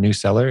choice for a new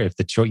seller, if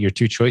your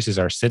two choices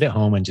are sit at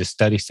home and just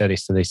study till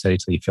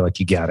you feel like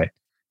you got it,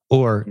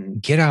 or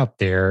get out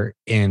there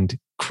and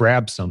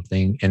grab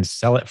something and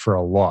sell it for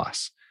a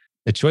loss.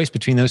 The choice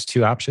between those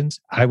two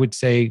options, I would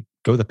say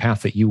go the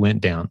path that you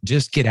went down.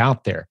 Just get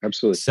out there.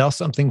 Absolutely. Sell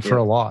something for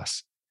a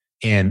loss.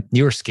 And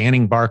you're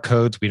scanning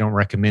barcodes. We don't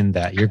recommend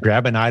that. You're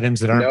grabbing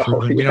items that aren't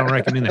proven. We don't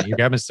recommend that. You're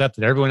grabbing stuff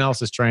that everyone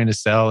else is trying to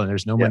sell and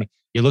there's no money.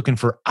 You're looking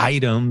for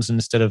items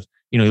instead of,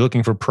 you're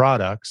looking for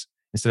products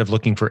instead of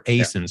looking for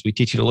ASINs. We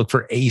teach you to look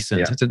for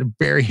ASINs. It's a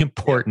very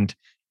important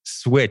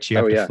switch you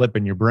have to flip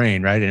in your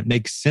brain, right? And it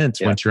makes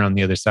sense once you're on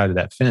the other side of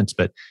that fence.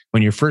 But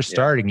when you're first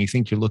starting, you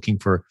think you're looking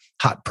for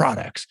hot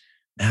products.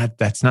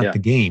 That's not the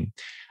game.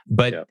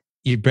 But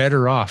you're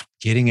better off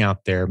getting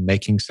out there,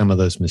 making some of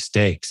those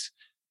mistakes,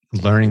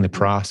 learning the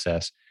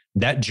process.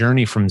 That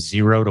journey from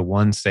 0 to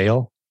 1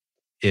 sale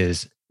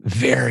is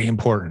very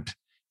important.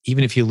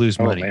 Even if you lose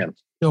money,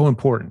 so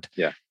important.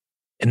 Yeah.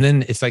 And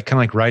then it's like kind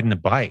of like riding a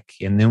bike.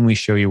 And then we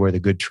show you where the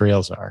good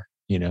trails are.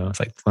 It's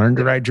like learn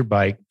to ride your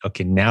bike.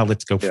 Okay, now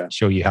let's go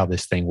show you how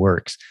this thing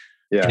works.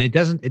 Yeah. And it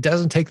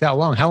doesn't take that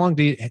long. How long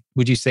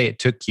would you say it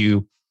took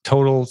you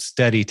total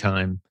study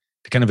time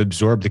to kind of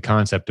absorb the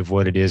concept of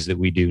what it is that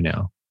we do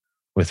now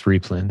with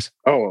Replens?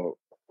 Oh,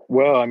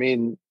 well, I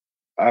mean,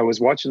 I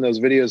was watching those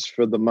videos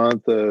for the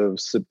month of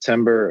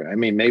September. I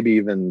mean, maybe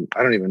even,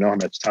 I don't even know how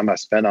much time I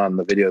spent on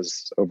the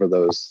videos over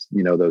those,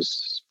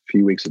 those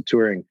few weeks of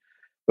touring.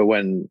 But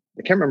I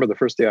can't remember the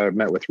first day I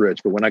met with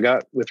Rich, but when I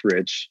got with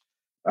Rich,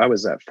 I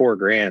was at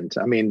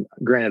 $4,000. I mean,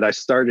 granted, I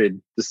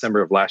started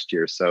December of last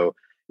year. So,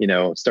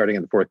 starting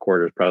in the fourth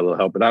quarter is probably a little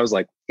help. But I was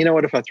like, you know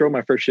what, if I throw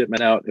my first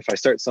shipment out, if I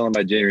start selling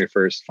by January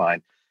 1st,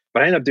 fine.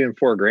 But I ended up doing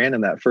 $4,000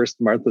 in that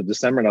first month of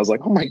December. And I was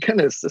like, oh my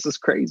goodness, this is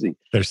crazy.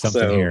 There's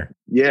something here.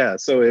 Yeah.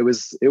 So it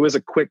was a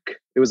quick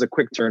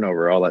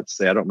turnover, all that to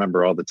say. I don't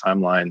remember all the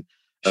timeline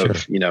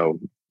of,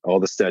 all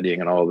the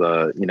studying and all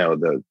the,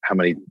 the how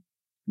many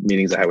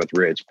meetings I had with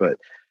Rich.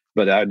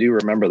 But I do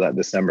remember that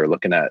December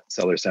looking at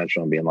Seller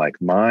Central and being like,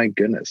 my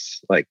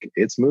goodness, like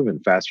it's moving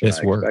faster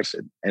than I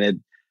expected.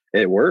 And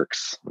it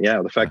works.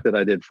 Yeah. The fact that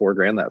I did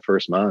 $4,000 that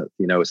first month,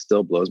 it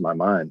still blows my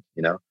mind,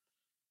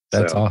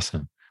 That's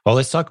awesome. Well,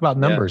 let's talk about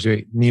numbers.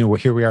 Here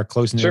we are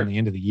closing in on the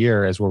end of the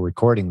year as we're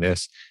recording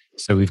this.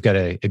 So we've got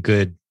a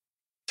good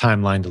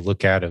timeline to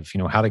look at of,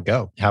 how to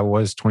go. How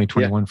was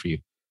 2021 for you?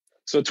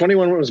 So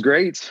 21 was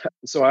great.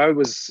 So I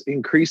was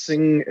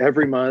increasing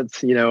every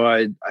month.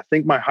 I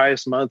think my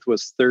highest month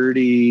was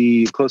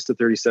 30, close to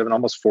 37,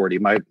 almost 40.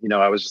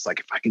 I was just like,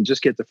 if I can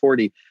just get to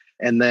 40.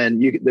 And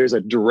then there's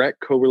a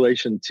direct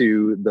correlation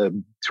to the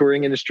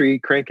touring industry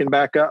cranking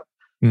back up.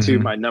 To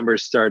my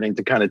numbers starting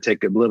to kind of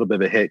take a little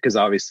bit of a hit, because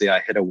obviously I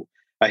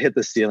hit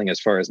the ceiling as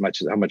far as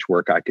how much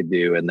work I could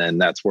do. And then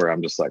that's where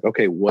I'm just like,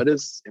 okay, what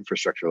does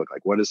infrastructure look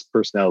like? What does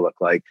personnel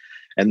look like?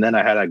 And then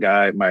I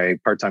had my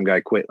part-time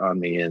guy quit on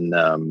me in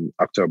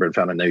October and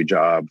found a new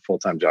job,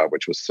 full-time job,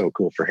 which was so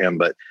cool for him.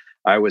 But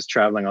I was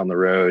traveling on the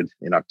road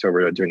in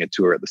October doing a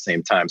tour at the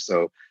same time.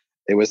 So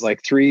it was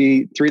like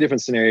three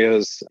different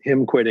scenarios,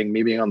 him quitting,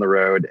 me being on the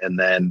road, and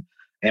then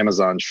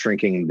Amazon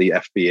shrinking the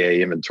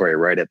FBA inventory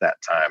right at that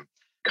time.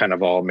 Kind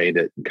of all made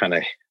it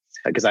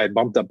because I had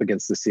bumped up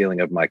against the ceiling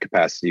of my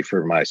capacity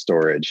for my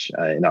storage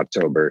in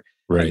October.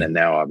 Right. And then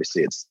now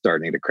obviously it's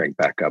starting to crank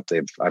back up.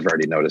 I've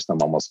already noticed I'm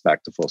almost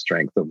back to full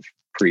strength of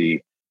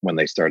when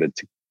they started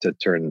to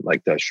turn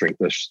like the shrink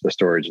the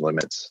storage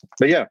limits.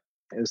 But yeah,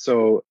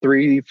 so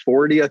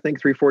 340, I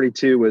think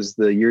 342 was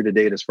the year to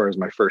date as far as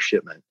my first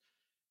shipment.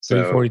 So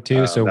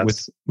 342. So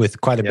with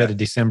quite a bit of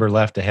December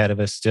left ahead of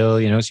us still, so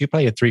you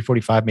probably had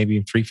 345,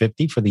 maybe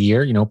 350 for the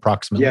year,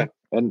 approximately. Yeah.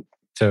 And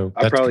so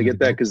I probably get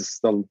that because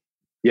the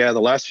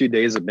last few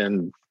days have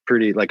been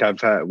pretty, like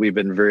we've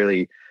been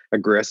really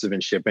aggressive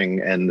in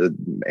shipping,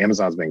 and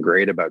Amazon's been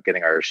great about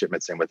getting our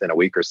shipments in within a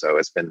week or so.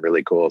 It's been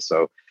really cool.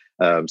 So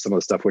some of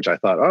the stuff which I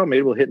thought, oh,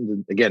 maybe we'll hit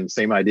again,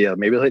 same idea.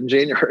 Maybe we'll hit in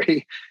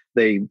January.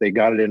 They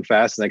got it in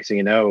fast. Next thing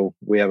you know,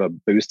 we have a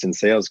boost in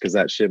sales because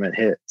that shipment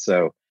hit.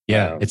 So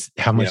yeah, it's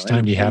how much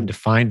time do you have to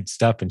find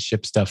stuff and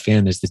ship stuff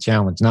in is the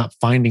challenge. Not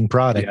finding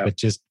product, but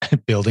just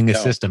building a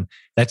system.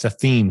 That's a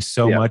theme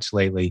so much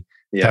lately.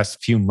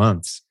 Past few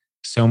months.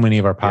 So many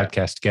of our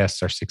podcast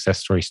guests, our success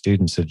story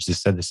students, have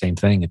just said the same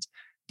thing. It's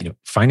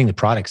finding the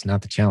product's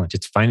not the challenge.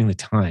 It's finding the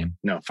time.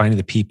 Finding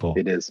the people.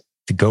 It is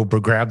to go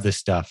grab this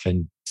stuff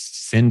and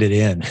send it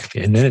in,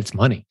 and then it's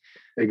money.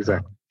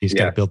 Exactly. He's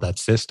got to build that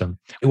system.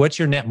 What's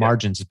your net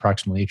margins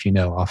approximately, if you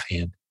know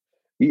offhand?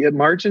 Yeah,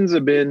 margins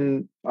have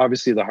been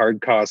obviously the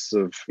hard costs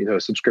of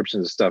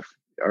subscriptions and stuff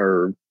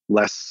are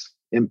less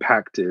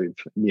impacted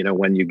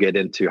when you get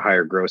into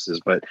higher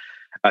grosses. But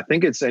I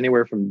think it's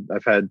anywhere from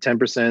I've had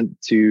 10%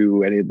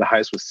 to the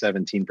highest was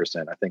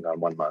 17%. I think on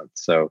 1 month.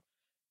 So,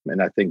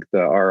 and I think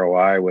the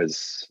ROI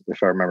was,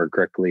 if I remember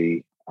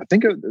correctly, I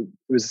think it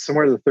was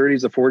somewhere in the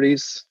 30s or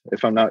 40s.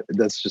 If I'm not,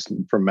 that's just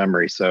from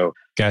memory. So,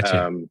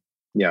 gotcha.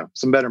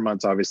 Some better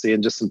months, obviously,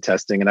 and just some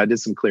testing. And I did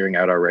some clearing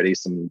out already,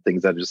 some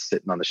things that are just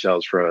sitting on the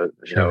shelves for,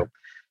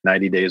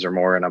 90 days or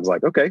more. And I was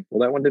like, okay,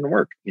 well, that one didn't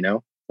work.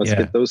 Let's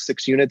get those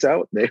 6 units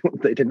out. They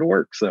didn't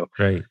work. So,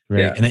 right.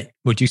 Yeah. And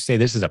would you say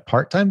this is a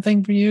part-time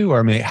thing for you? Or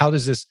I mean, how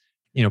does this,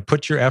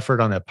 put your effort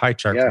on a pie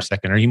chart for a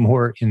second? Are you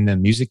more in the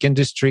music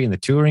industry and the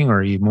touring, or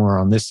are you more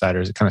on this side,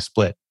 or is it kind of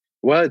split?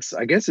 Well,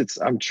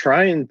 I'm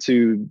trying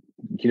to,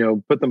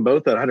 put them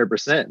both at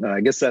 100%. And I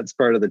guess that's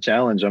part of the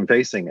challenge I'm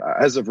facing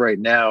as of right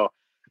now.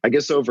 I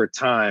guess over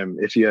time,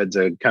 if you had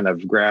to kind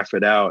of graph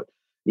it out,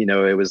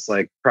 it was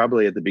like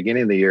probably at the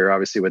beginning of the year,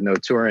 obviously with no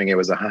touring, it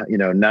was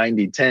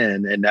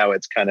 90-10. And now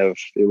it's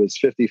it was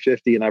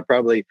 50-50. And I'm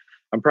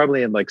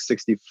probably in like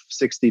 60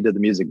 to the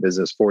music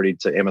business, 40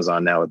 to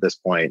Amazon now at this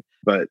point,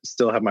 but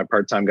still have my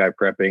part-time guy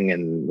prepping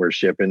and we're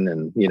shipping.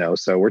 And,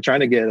 so we're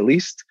trying to get at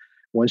least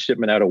one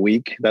shipment out a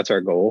week. That's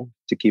our goal,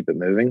 to keep it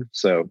moving.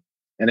 So,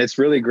 and it's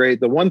really great.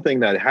 The one thing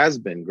that has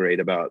been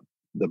great about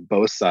the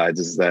both sides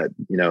is that,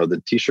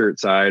 the t-shirt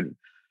side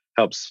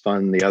helps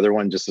fund the other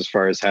one, just as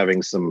far as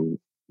having some,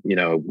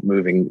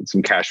 moving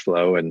some cash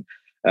flow. And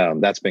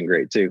that's been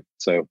great too.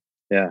 So,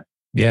 yeah.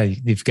 Yeah.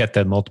 You've got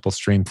that multiple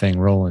stream thing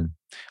rolling.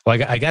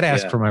 Well, I got to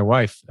ask for my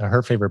wife,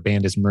 her favorite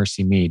band is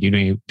Mercy Me. Do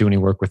you do any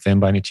work with them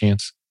by any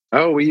chance?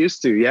 Oh, we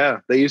used to. Yeah.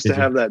 They used to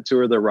have that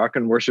tour, the Rock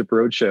and Worship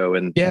Roadshow.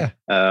 And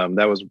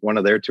that was one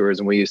of their tours.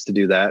 And we used to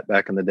do that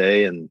back in the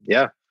day. And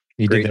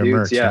you did their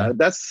merch. Yeah.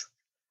 Huh?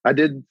 I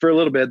did for a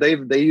little bit.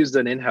 They used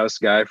an in-house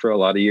guy for a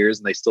lot of years,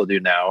 and they still do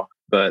now.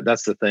 But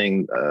that's the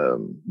thing.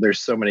 There's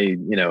so many,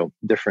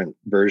 different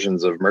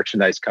versions of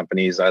merchandise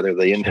companies. Either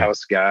the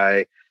in-house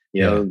guy,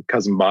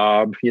 Cousin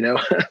Bob,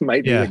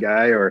 might be the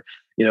guy, or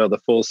the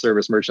full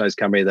service merchandise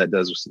company that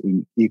does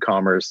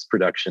e-commerce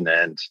production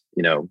and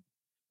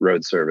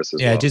road service as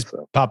well. Yeah, it just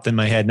popped in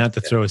my head. Not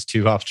to throw us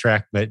too off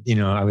track, but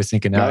I was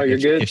thinking,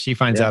 if she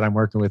finds out I'm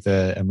working with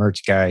a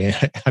merch guy,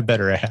 I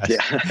better ask.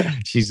 Yeah.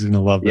 She's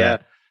gonna love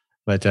that.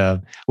 But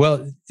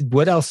well,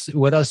 what else do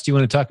you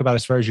want to talk about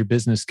as far as your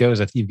business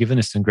goes? I think you've given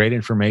us some great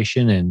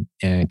information,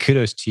 and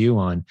kudos to you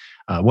on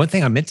one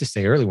thing I meant to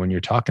say earlier when you're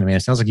talking, man.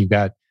 It sounds like you've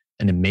got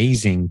an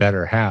amazing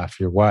better half,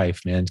 your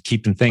wife, man,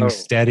 keeping things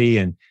steady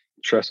and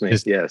trust me.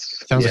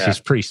 Yes, sounds like she's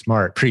pretty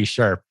smart, pretty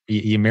sharp.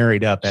 You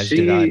married up, as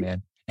did I,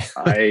 man.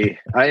 I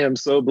am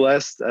so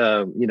blessed.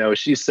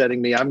 She's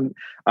setting me. I'm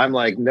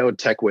like no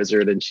tech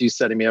wizard, and she's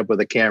setting me up with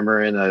a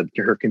camera and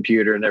her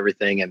computer and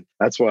everything. And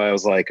that's why I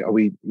was like, "Are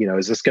we?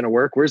 Is this going to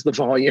work? Where's the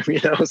volume?"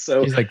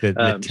 So she's like the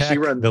tech, she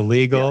runs, the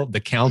legal,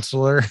 the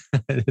counselor.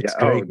 It's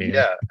great, man.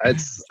 Yeah,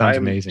 sounds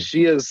amazing.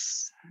 She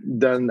has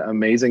done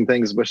amazing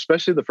things, but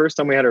especially the first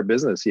time we had our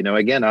business.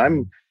 Again,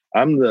 I'm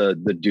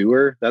the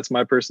doer. That's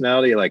my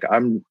personality. Like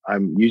I'm.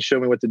 You show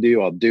me what to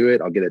do, I'll do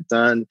it. I'll get it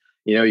done.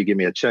 You give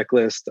me a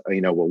checklist,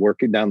 we'll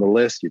work it down the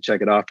list, you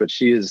check it off. But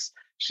she's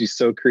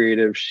so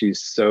creative.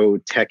 She's so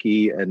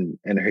techie. And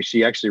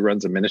she actually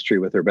runs a ministry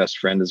with her best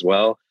friend as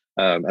well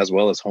as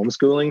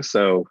homeschooling.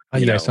 So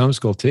you guys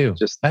homeschool too.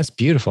 That's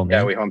beautiful, man.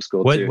 Yeah, we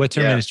homeschool too. What's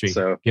her ministry?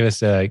 So give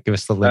us a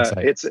little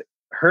insight.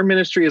 Her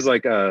ministry is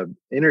like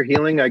inner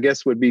healing, I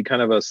guess would be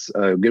kind of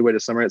a good way to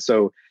summarize it.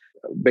 So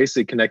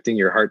basically connecting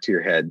your heart to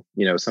your head.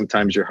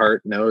 Sometimes your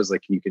heart knows,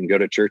 like, you can go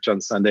to church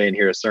on Sunday and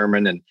hear a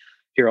sermon and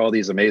hear all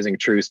these amazing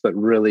truths, but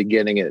really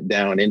getting it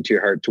down into your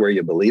heart to where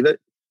you believe it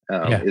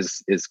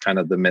is kind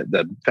of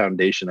the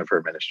foundation of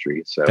her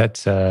ministry. So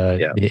that's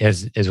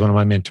as one of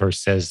my mentors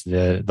says,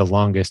 the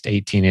longest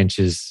 18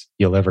 inches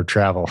you'll ever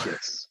travel.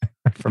 Yes.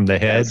 from the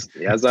head as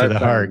to I've the found,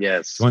 heart.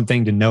 yes. It's one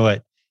thing to know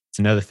it. It's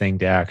another thing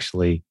to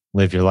actually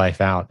live your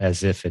life out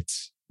as if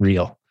it's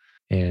real.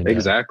 And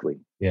Exactly.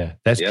 yeah,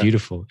 that's Yeah.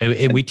 beautiful.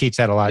 And we teach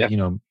that a lot. Yeah. You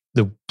know,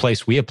 the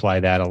place we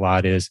apply that a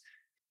lot is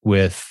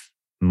with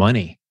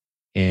money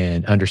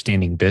and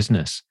understanding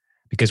business.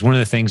 Because one of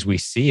the things we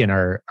see in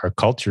our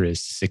culture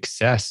is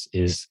success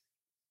is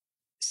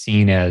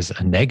seen as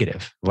a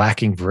negative,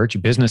 lacking virtue.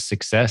 Business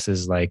success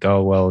is like,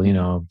 oh, well, you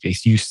know,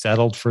 you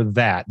settled for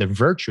that. The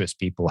virtuous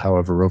people,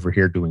 however, over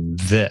here doing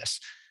this.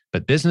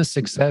 But business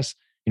success,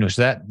 you know,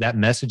 so that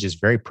message is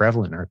very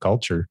prevalent in our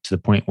culture to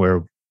the point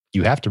where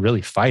you have to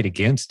really fight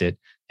against it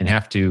and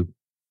have to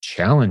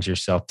challenge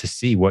yourself to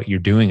see what you're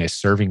doing is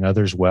serving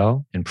others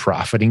well and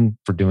profiting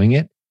for doing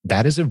it.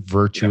 That is a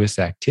virtuous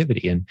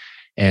activity.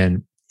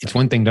 And it's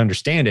one thing to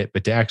understand it,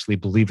 but to actually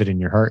believe it in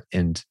your heart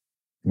and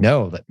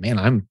know that, man,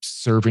 I'm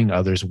serving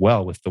others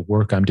well with the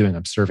work I'm doing.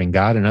 I'm serving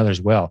God and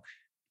others well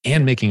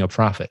and making a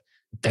profit.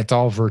 That's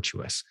all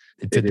virtuous.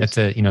 That's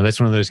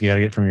one of those you got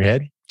to get from your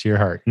head to your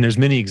heart. And there's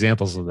many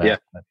examples of that. Yeah.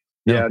 But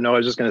Yeah. No, I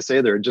was just going to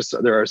say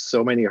there are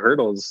so many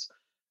hurdles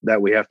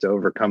that we have to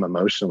overcome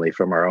emotionally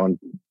from our own,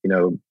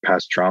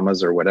 past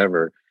traumas or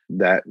whatever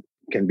that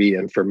can be.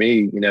 And for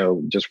me,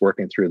 just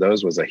working through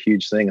those was a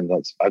huge thing. And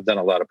I've done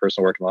a lot of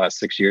personal work in the last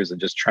 6 years and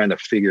just trying to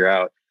figure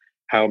out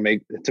how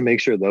to make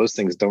sure those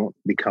things don't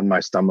become my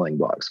stumbling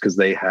blocks, because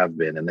they have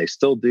been and they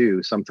still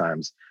do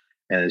sometimes.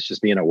 And it's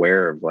just being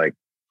aware of like,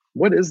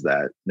 what is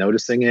that?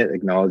 Noticing it,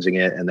 acknowledging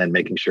it, and then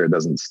making sure it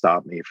doesn't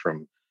stop me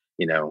from,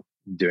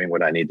 doing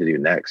what I need to do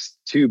next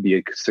to be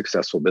a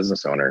successful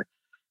business owner.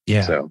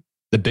 Yeah. So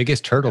the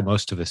biggest hurdle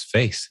most of us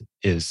face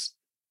is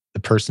the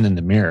person in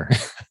the mirror.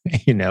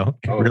 It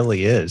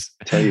really is.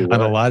 Tell you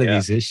what, on a lot of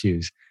these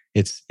issues.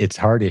 It's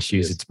hard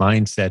issues. It's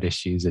mindset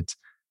issues. It's,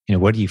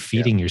 what are you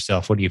feeding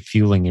yourself? What are you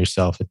fueling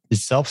yourself?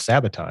 It's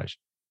self-sabotage.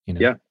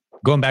 Yeah.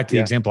 Going back to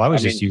the example I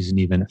was using,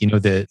 even,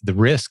 the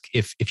risk,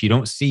 if you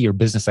don't see your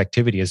business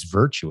activity as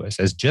virtuous,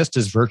 as just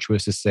as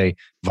virtuous as, say,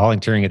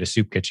 volunteering at a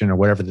soup kitchen or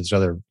whatever those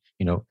other,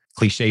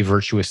 cliche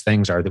virtuous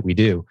things are that we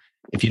do.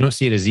 If you don't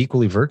see it as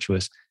equally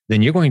virtuous,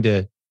 then you're going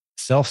to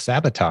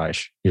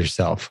self-sabotage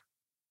yourself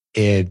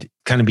and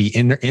kind of be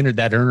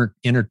that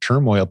inner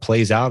turmoil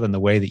plays out in the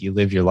way that you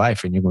live your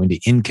life, and you're going to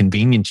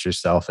inconvenience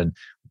yourself and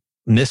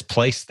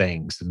misplace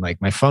things. And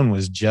like, my phone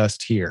was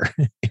just here,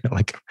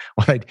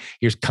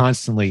 you're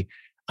constantly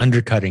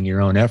undercutting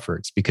your own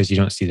efforts because you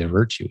don't see the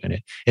virtue in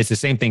it. It's the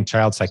same thing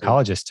child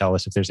psychologists tell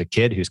us. If there's a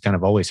kid who's kind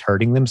of always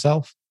hurting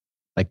themselves,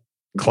 like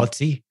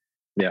klutzy,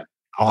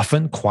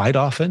 quite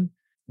often,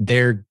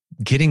 they're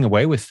getting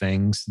away with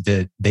things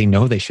that they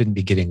know they shouldn't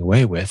be getting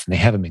away with, and they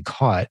haven't been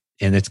caught.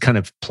 And it's kind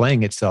of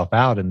playing itself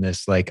out in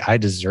this, like, I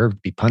deserve to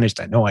be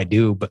punished. I know I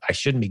do, but I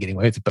shouldn't be getting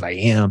away with it, but I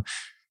am.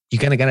 You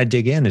kind of got to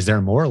dig in. Is there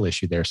a moral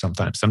issue there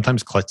sometimes?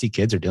 Sometimes klutzy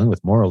kids are dealing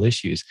with moral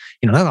issues.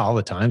 Not all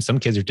the time. Some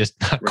kids are just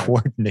not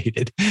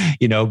coordinated,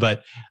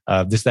 but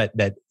just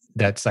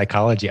that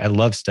psychology. I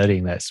love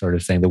studying that sort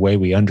of thing. The way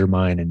we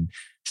undermine and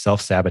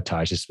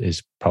self-sabotage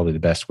is probably the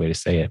best way to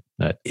say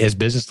it. As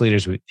business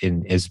leaders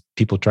and as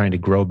people trying to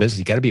grow a business,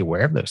 you got to be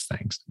aware of those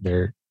things.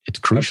 It's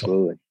crucial.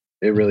 Absolutely.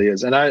 It really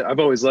is. And I've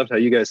always loved how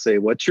you guys say,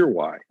 what's your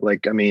why?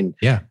 Like, I mean,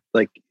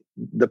 like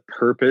the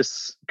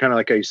purpose, kind of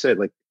like how you said,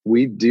 like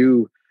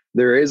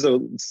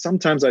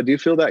sometimes I do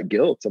feel that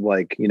guilt of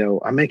like,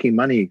 I'm making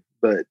money,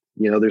 but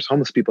there's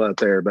homeless people out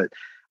there, but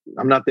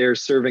I'm not there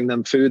serving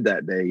them food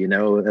that day,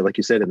 like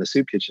you said, in the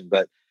soup kitchen,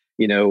 but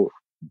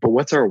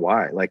what's our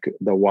why? Like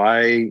the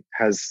why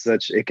has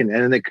it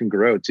can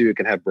grow too. It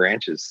can have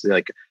branches.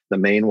 Like the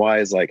main why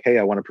is like, hey,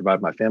 I want to provide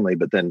for my family,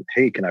 but then,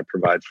 hey, can I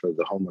provide for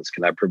the homeless?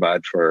 Can I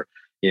provide for,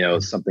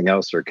 something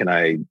else, or can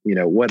I,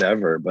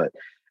 whatever, but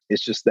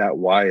it's just that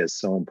why is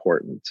so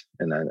important.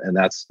 And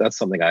that's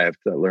something I have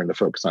to learn to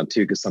focus on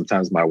too, because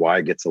sometimes my why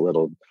I get a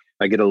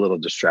little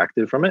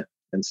distracted from it.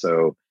 And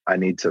so I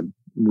need to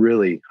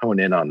really hone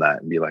in on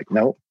that and be like,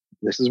 no,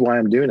 this is why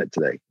I'm doing it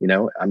today.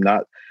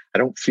 I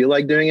don't feel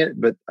like doing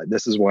it, but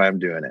this is why I'm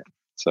doing it.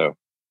 So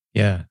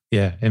yeah.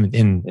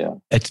 And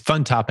it's a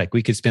fun topic.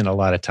 We could spend a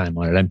lot of time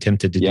on it. I'm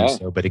tempted to do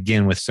so. But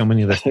again, with so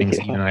many of the things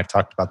that you and I have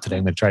talked about today,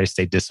 I'm going to try to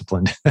stay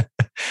disciplined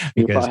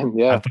because I'm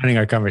finding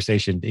our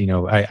conversation,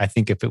 I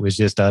think if it was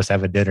just us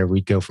having dinner,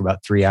 we'd go for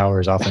about 3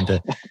 hours off into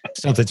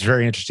stuff that's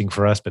very interesting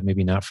for us, but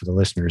maybe not for the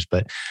listeners.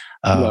 But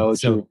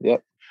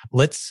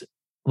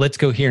let's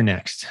go here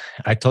next.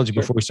 I told you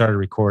before we started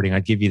recording,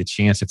 I'd give you the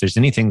chance if there's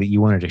anything that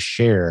you wanted to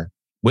share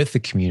with the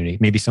community,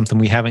 maybe something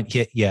we haven't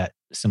hit yet,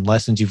 some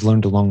lessons you've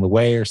learned along the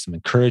way, or some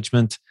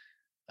encouragement.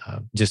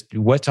 Just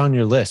what's on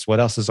your list? What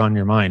else is on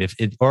your mind?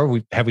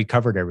 Have we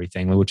covered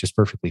everything, which is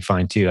perfectly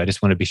fine too. I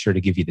just want to be sure to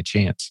give you the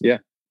chance. Yeah.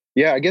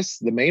 I guess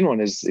the main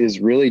one is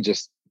really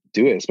just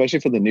do it,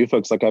 especially for the new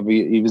folks. Like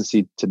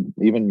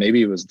even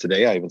maybe it was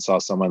today, I even saw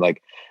someone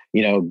like,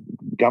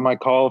 got my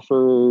call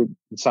for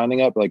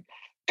signing up, like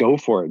go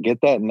for it,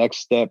 get that next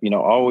step,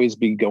 always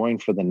be going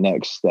for the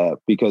next step,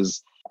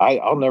 because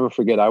I'll never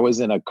forget. I was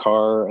in an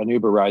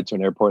Uber ride to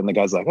an airport, and the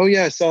guy's like, oh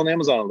yeah, I sell on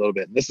Amazon a little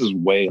bit. And this is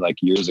way like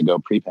years ago,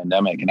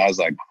 pre-pandemic. And I was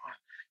like,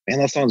 man,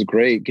 that sounds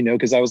great.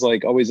 Because I was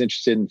like always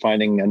interested in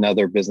finding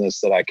another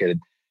business that I could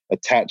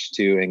attach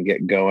to and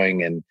get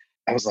going. And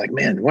I was like,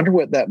 man, wonder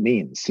what that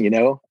means.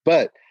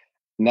 But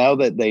now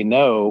that they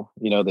know,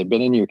 they've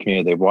been in your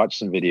community, they've watched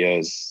some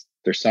videos,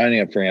 they're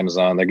signing up for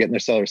Amazon, they're getting their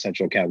Seller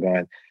Central account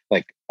going,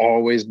 like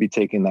always be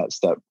taking that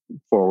step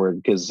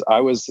forward. Because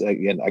I was,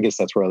 again, I guess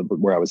that's where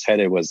I was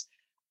headed was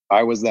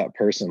I was that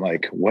person,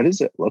 like, what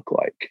does it look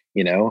like?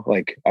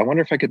 Like, I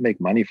wonder if I could make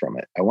money from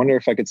it. I wonder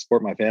if I could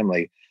support my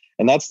family.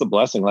 And that's the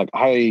blessing. Like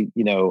I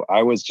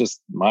was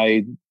just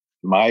my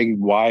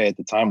why at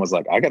the time was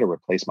like, I got to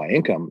replace my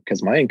income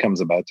because my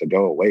income's about to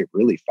go away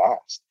really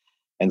fast.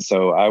 And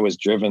so I was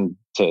driven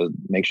to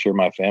make sure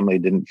my family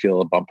didn't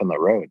feel a bump in the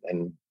road.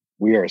 And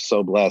we are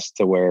so blessed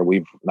to where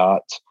we've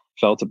not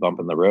felt a bump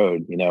in the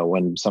road.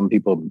 When some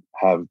people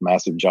have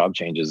massive job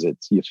changes,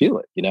 you feel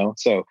it,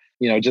 So,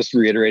 just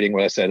reiterating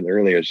what I said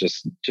earlier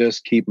is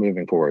just keep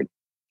moving forward.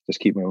 Just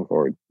keep moving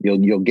forward.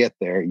 You'll get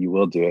there. You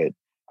will do it.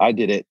 I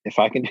did it. If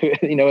I can do it,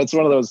 it's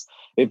one of those,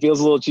 it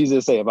feels a little cheesy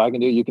to say, if I can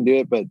do it, you can do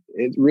it. But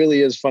it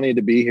really is funny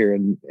to be here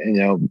and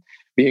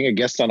being a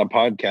guest on a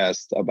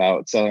podcast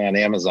about selling on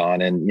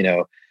Amazon and,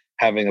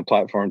 having a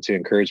platform to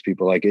encourage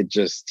people. Like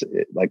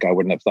like I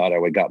wouldn't have thought I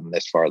would have gotten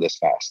this far this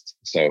fast.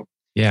 So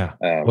yeah,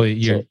 well,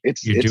 you're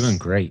doing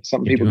great.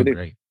 Something people can do.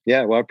 Great.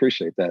 Yeah, well, I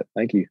appreciate that.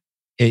 Thank you.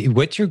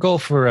 What's your goal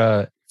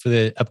for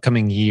the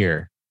upcoming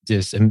year?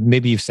 Just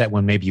maybe you've set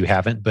one, maybe you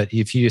haven't, but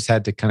if you just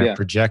had to kind of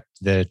project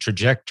the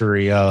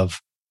trajectory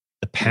of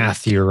the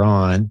path you're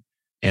on,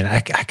 and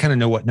I kind of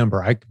know what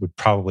number I would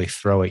probably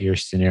throw at your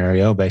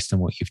scenario based on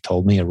what you've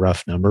told me, a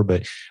rough number.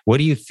 But what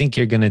do you think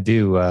you're going to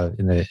do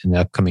in the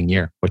upcoming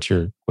year? What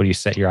do you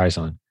set your eyes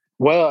on?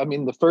 Well, I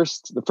mean, the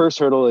first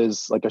hurdle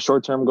is like a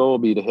short-term goal will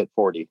be to hit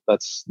 40.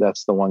 That's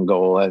the one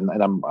goal, and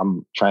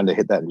I'm trying to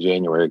hit that in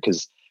January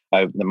because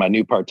my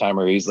new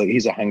part-timer, he's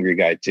a hungry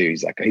guy too.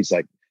 He's like,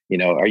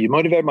 are you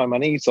motivated by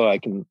money? So I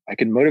can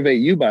motivate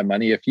you by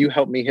money. If you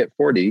help me hit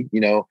 40,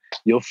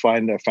 you'll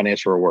find a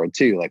financial reward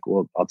too. Like,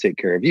 well, I'll take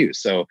care of you.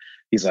 So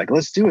he's like,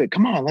 let's do it.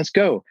 Come on, let's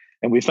go.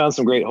 And we found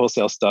some great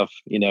wholesale stuff,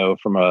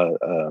 from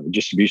a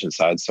distribution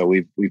side. So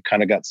we've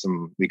kind of got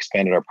we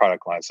expanded our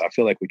product line. So I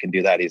feel like we can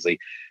do that easily.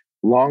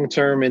 Long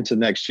term into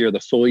next year,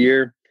 the full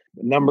year,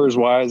 numbers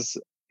wise,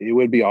 it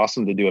would be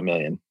awesome to do $1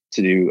 million,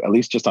 to do at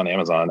least just on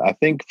Amazon. I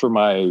think for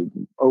my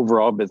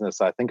overall business,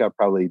 I think I've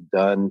probably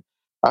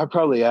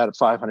add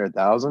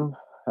 500,000,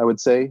 I would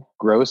say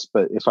gross.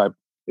 But if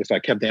I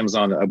kept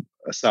Amazon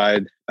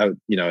aside,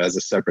 as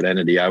a separate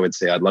entity, I would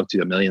say I'd love to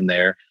do $1 million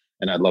there,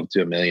 and I'd love to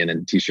do $1 million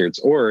in t-shirts.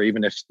 Or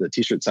even if the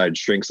t-shirt side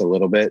shrinks a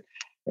little bit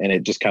and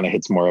it just kind of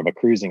hits more of a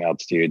cruising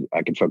altitude,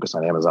 I could focus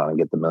on Amazon and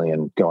get the $1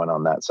 million going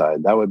on that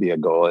side. That would be a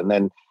goal. And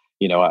then,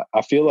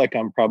 I feel like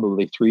I'm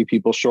probably 3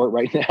 people short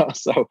right now.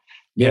 So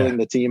building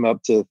the team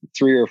up to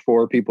 3 or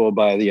 4 people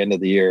by the end of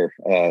the year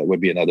would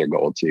be another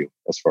goal too,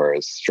 as far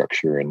as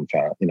structure and,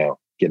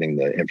 getting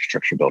the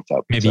infrastructure built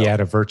up. Maybe add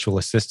a virtual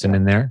assistant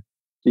in there.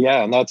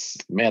 Yeah. And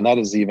that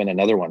is even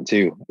another one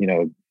too.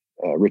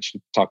 Rich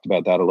talked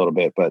about that a little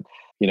bit, but,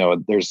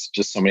 there's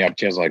just so many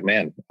opportunities. Like,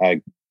 man,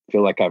 I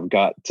feel like I've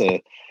got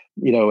to,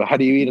 how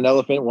do you eat an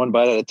elephant one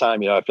bite at a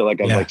time? I feel like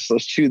I'm like, so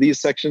let's chew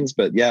these sections,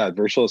 but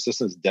virtual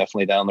assistants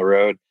definitely down the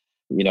road,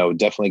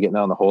 definitely getting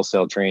on the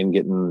wholesale train,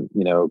 getting,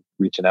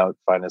 reaching out,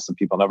 finding some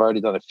people. And I've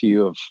already done a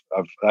few of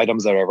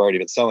items that I've already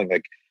been selling,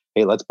 like,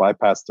 hey, let's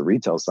bypass the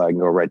retail side and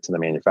go right to the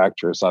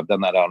manufacturer. So I've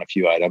done that on a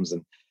few items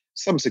and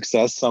some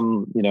success,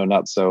 some,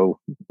 not so,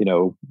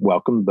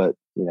 welcome, but,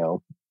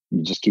 you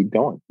just keep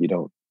going. You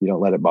don't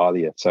let it bother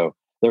you. So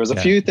there was a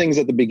few things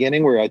at the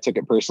beginning where I took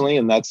it personally,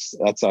 and that's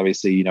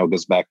obviously,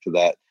 goes back to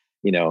that,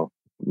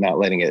 not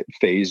letting it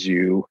phase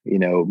you,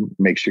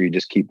 make sure you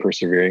just keep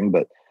persevering.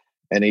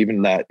 And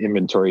even that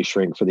inventory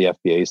shrink for the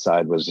FBA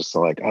side was just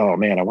like, oh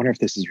man, I wonder if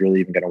this is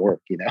really even going to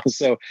work,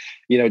 So,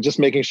 just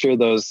making sure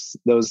those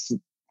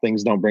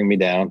things don't bring me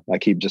down. I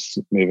keep just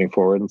moving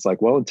forward. And it's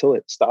like, well, until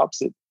it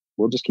stops,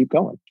 we'll just keep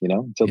going,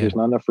 until there's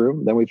not enough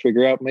room. Then we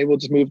figure out maybe we'll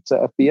just move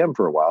to FBM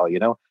for a while,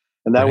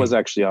 And that was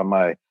actually on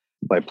my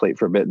plate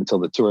for a bit until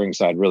the touring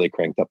side really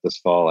cranked up this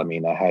fall. I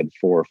mean, I had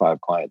 4 or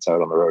 5 clients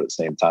out on the road at the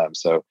same time.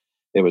 So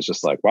it was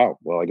just like, wow,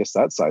 well, I guess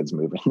that side's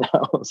moving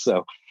now.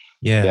 So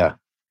yeah.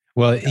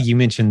 Well, you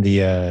mentioned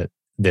the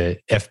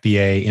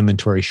FBA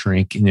inventory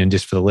shrink, and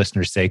just for the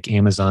listener's sake,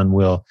 Amazon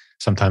will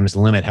sometimes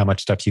limit how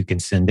much stuff you can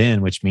send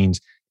in, which means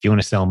if you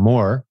want to sell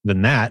more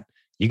than that,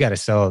 you got to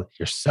sell it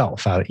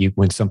yourself.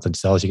 When something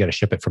sells, you got to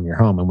ship it from your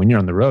home. And when you're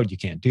on the road, you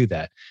can't do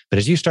that. But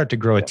as you start to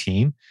grow a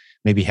team,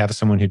 maybe have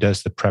someone who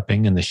does the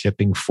prepping and the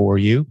shipping for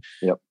you.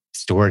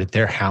 Store it at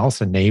their house,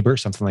 a neighbor,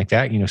 something like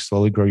that.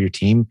 Slowly grow your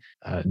team.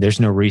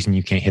 There's no reason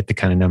you can't hit the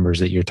kind of numbers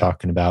that you're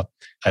talking about.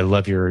 I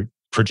love your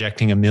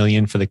projecting $1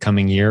 million for the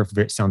coming year.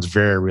 It sounds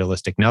very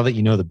realistic. Now that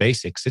you know the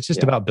basics, it's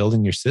just about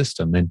building your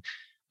system. And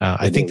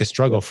I think the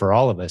struggle for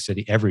all of us at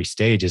every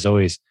stage is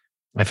always,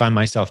 I find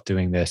myself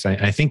doing this.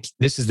 I think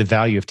this is the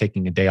value of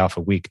taking a day off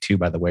a week too,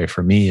 by the way,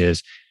 for me,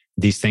 is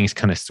these things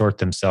kind of sort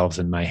themselves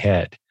in my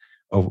head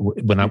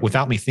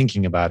without me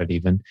thinking about it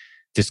even.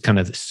 just kind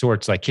of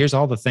sorts like, here's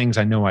all the things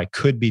I know I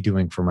could be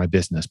doing for my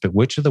business, but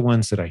which are the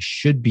ones that I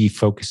should be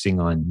focusing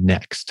on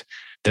next?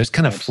 Those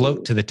kind of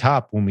float to the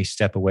top when we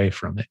step away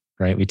from it,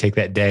 right? We take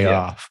that day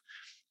off.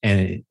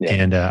 And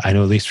I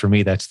know, at least for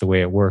me, that's the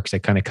way it works. I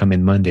kind of come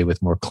in Monday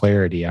with more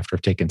clarity after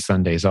I've taken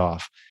Sundays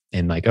off.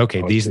 And like,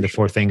 okay, these are the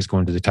 4 things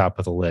going to the top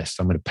of the list.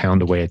 I'm going to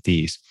pound away at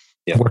these,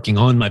 working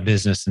on my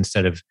business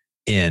instead of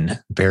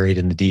buried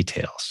in the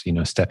details,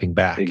 stepping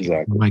back.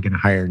 Exactly. Who am I going to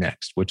hire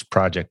next? Which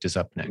project is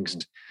up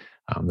next?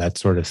 That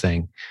sort of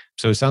thing.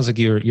 So it sounds like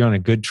you're on a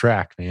good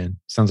track, man.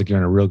 Sounds like you're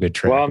on a real good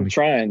track. Well, I'm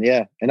trying.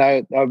 Yeah. And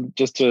I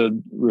just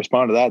to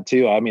respond to that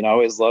too. I mean, I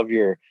always love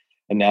your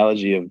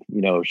analogy of,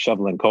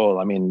 shoveling coal.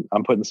 I mean,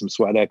 I'm putting some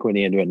sweat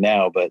equity into it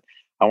now, but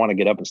I want to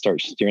get up and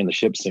start steering the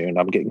ship soon.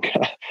 I'm getting,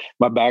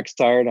 my back's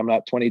tired. I'm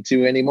not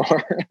 22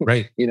 anymore.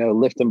 Right.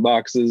 Lifting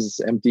boxes,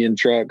 emptying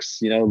trucks,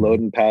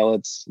 loading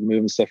pallets,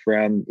 moving stuff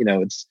around,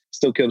 it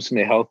still keeps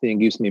me healthy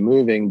and keeps me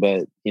moving,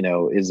 but,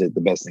 is it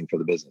the best thing for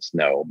the business?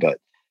 No, but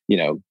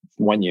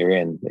 1 year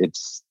in,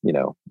 it's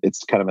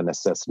kind of a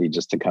necessity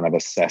just to kind of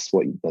assess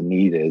what the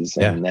need is.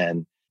 Yeah. And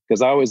then,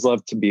 because I always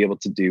love to be able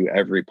to do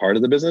every part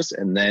of the business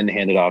and then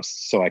hand it off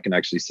so I can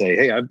actually say,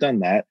 hey, I've done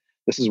that.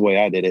 This is the way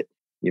I did it.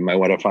 You might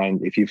want to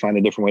if you find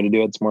a different way to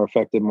do it, it's more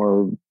effective,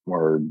 more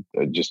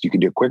just, you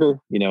can do it quicker.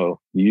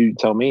 You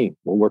tell me,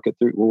 we'll work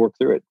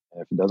through it.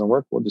 And if it doesn't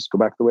work, we'll just go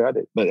back the way I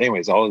did. But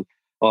anyways, all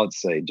I'd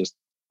say, just,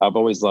 I've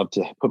always loved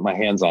to put my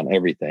hands on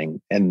everything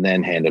and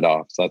then hand it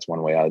off. So that's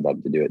one way I'd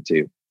love to do it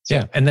too. So,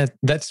 yeah. And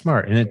that's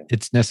smart. And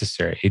it's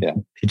necessary.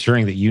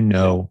 Ensuring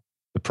that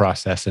the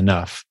process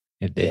enough.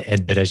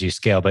 But as you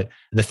scale, but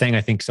the thing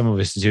I think some of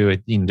us do,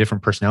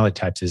 different personality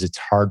types, is it's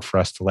hard for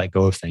us to let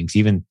go of things,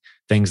 even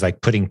things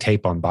like putting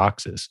tape on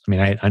boxes. I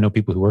mean, I know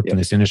people who worked in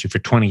this industry for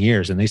 20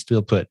 years and they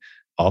still put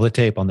all the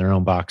tape on their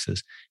own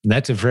boxes. And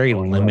that's a very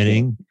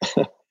limiting,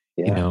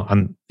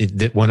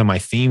 one of my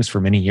themes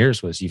for many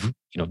years was, you've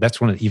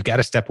got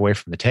to step away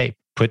from the tape,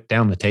 put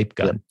down the tape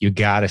gun. Yeah. You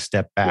got to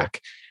step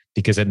back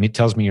because it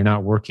tells me you're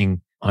not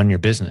working on your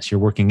business. You're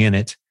working in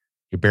it.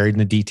 You're buried in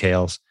the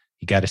details.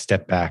 You got to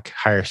step back,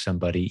 hire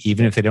somebody,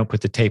 even if they don't put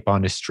the tape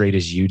on as straight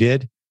as you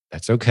did.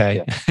 That's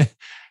okay. Yeah.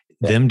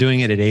 Them doing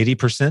it at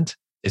 80%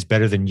 is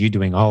better than you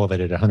doing all of it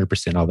at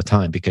 100% all the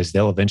time, because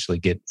they'll eventually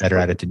get better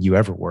at it than you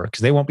ever were, because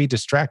they won't be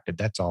distracted.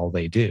 That's all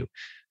they do.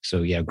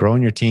 So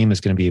growing your team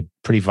is going to be a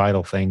pretty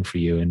vital thing for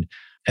you. And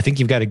I think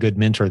you've got a good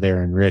mentor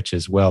there in Rich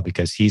as well,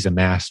 because he's a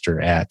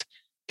master at,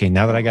 okay,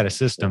 now that I got a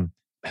system,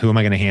 who am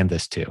I going to hand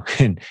this to?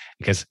 And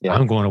because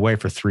I'm going away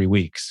for 3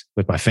 weeks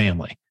with my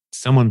family.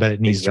 Someone but it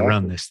needs to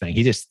run this thing.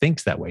 He just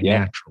thinks that way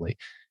naturally.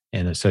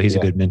 And so he's a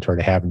good mentor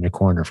to have in your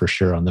corner for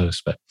sure on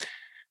those. But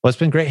it's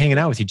been great hanging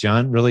out with you,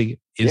 John. Really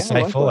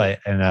insightful.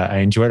 I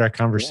enjoyed our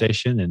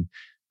conversation. And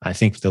I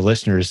think the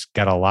listeners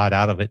got a lot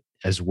out of it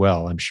as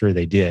well. I'm sure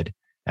they did,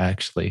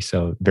 actually.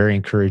 So very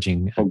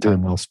encouraging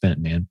time well spent,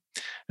 man.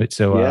 But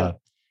so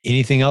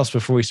anything else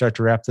before we start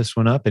to wrap this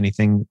one up?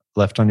 Anything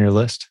left on your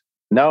list?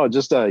 No,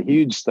 just a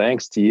huge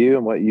thanks to you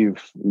and what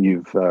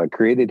you've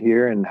created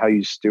here and how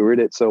you steward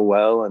it so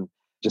well, and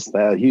just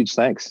a huge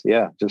thanks,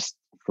 just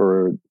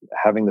for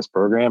having this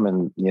program.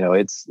 And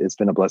it's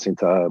been a blessing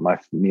to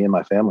me and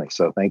my family.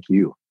 So thank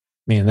you,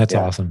 man. That's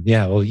awesome.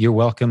 Yeah, well, you're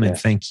welcome, and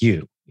thank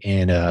you.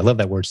 And I love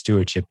that word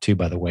stewardship too.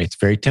 By the way, it's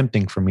very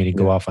tempting for me to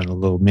go off on a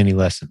little mini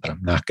lesson, but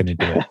I'm not going to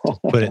do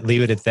it.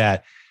 Leave it at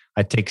that.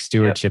 I take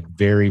stewardship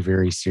very,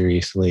 very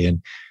seriously,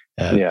 and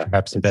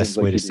perhaps the best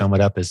way to sum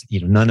it up is,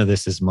 none of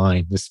this is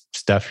mine. This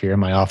stuff here in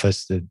my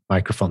office, the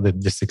microphone,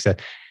 the success,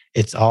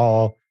 it's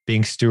all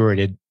being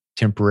stewarded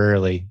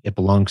temporarily. It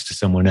belongs to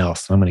someone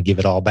else. I'm going to give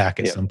it all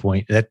back at some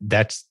point.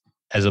 That's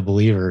as a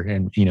believer,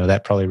 and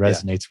that probably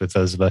resonates with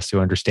those of us who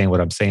understand what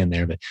I'm saying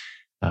there.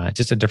 But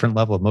just a different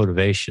level of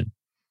motivation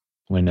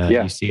when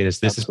you see it as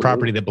this is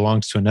property that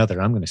belongs to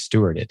another. I'm going to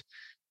steward it,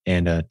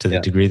 and to the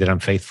degree that I'm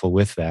faithful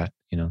with that.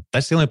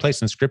 That's the only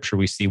place in Scripture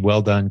we see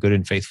 "well done, good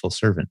and faithful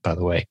servant." By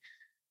the way,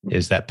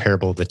 is that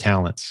parable of the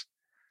talents,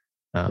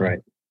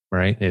 right?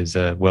 Is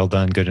well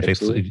done, good and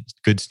faithful,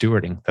 good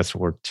stewarding. That's the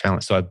word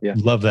talent. So I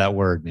love that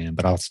word, man.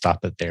 But I'll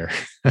stop it there.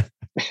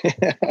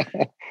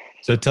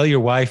 So tell your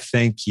wife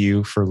thank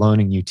you for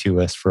loaning you to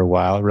us for a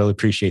while. I really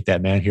appreciate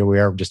that, man. Here we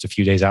are, just a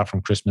few days out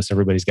from Christmas.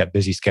 Everybody's got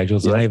busy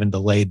schedules, and I even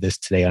delayed this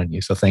today on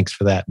you. So thanks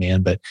for that,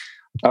 man. But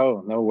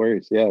oh, no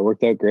worries. Yeah, it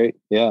worked out great.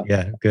 Yeah.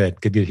 Yeah,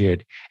 good to hear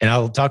it. And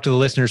I'll talk to the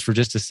listeners for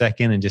just a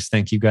second and just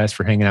thank you guys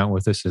for hanging out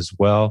with us as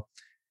well.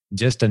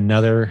 Just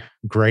another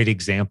great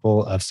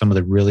example of some of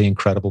the really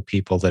incredible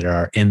people that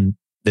are in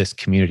this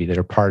community, that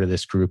are part of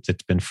this group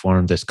that's been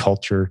formed, this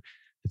culture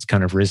that's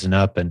kind of risen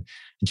up. And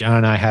John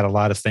and I had a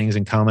lot of things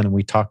in common, and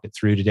we talked it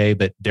through today,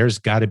 but there's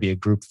got to be a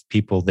group of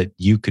people that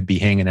you could be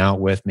hanging out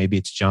with. Maybe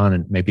it's John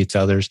and maybe it's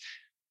others.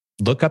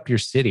 Look up your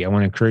city. I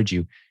want to encourage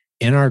you.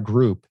 In our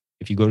group,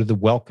 if you go to the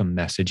welcome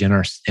message in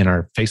our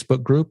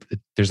Facebook group,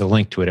 there's a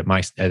link to it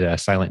at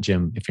Silent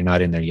Jim. If you're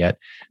not in there yet,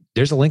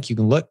 there's a link you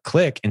can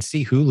click and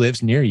see who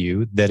lives near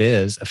you that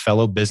is a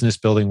fellow business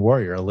building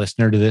warrior, a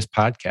listener to this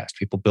podcast,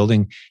 people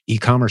building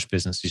e-commerce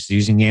businesses,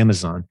 using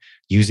Amazon,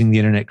 using the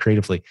internet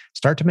creatively.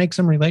 Start to make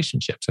some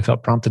relationships. I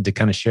felt prompted to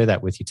kind of share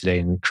that with you today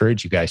and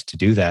encourage you guys to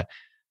do that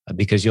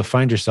because you'll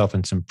find yourself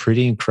in some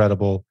pretty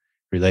incredible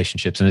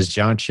relationships. And as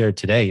John shared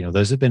today,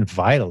 those have been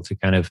vital to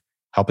kind of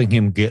helping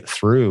him get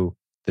through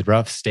the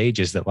rough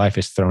stages that life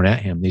has thrown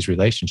at him, these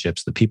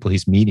relationships, the people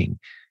he's meeting.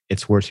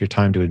 It's worth your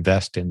time to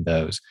invest in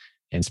those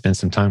and spend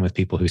some time with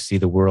people who see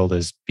the world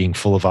as being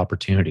full of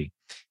opportunity,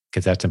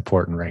 because that's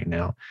important right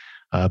now.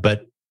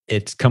 But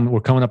we're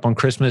coming up on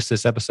Christmas.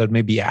 This episode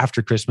may be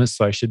after Christmas,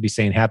 so I should be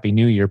saying Happy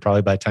New Year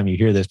probably by the time you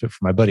hear this. But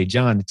for my buddy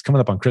John, it's coming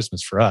up on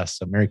Christmas for us.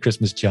 So Merry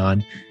Christmas,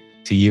 John,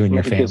 to you and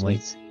your family.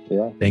 Christmas.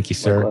 Yeah. Thank you,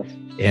 sir. Likewise.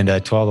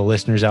 And to all the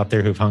listeners out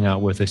there who've hung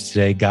out with us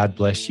today, God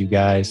bless you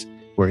guys.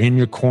 We're in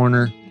your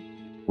corner.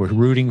 We're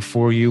rooting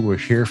for you. We're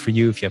here for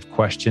you. If you have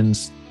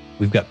questions,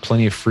 we've got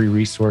plenty of free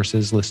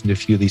resources. Listen to a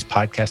few of these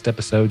podcast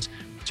episodes.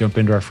 Jump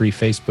into our free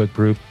Facebook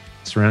group.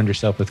 Surround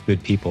yourself with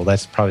good people.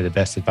 That's probably the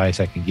best advice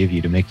I can give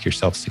you to make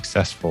yourself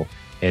successful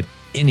at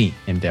any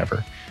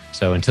endeavor.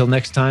 So until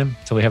next time,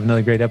 until we have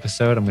another great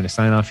episode, I'm going to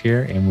sign off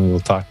here and we will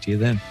talk to you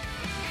then.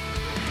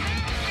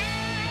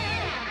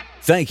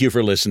 Thank you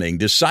for listening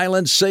to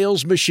Silent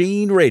Sales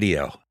Machine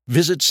Radio.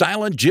 Visit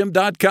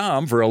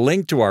silentjim.com for a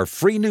link to our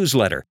free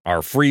newsletter,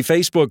 our free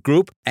Facebook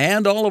group,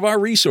 and all of our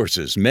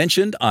resources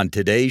mentioned on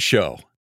today's show.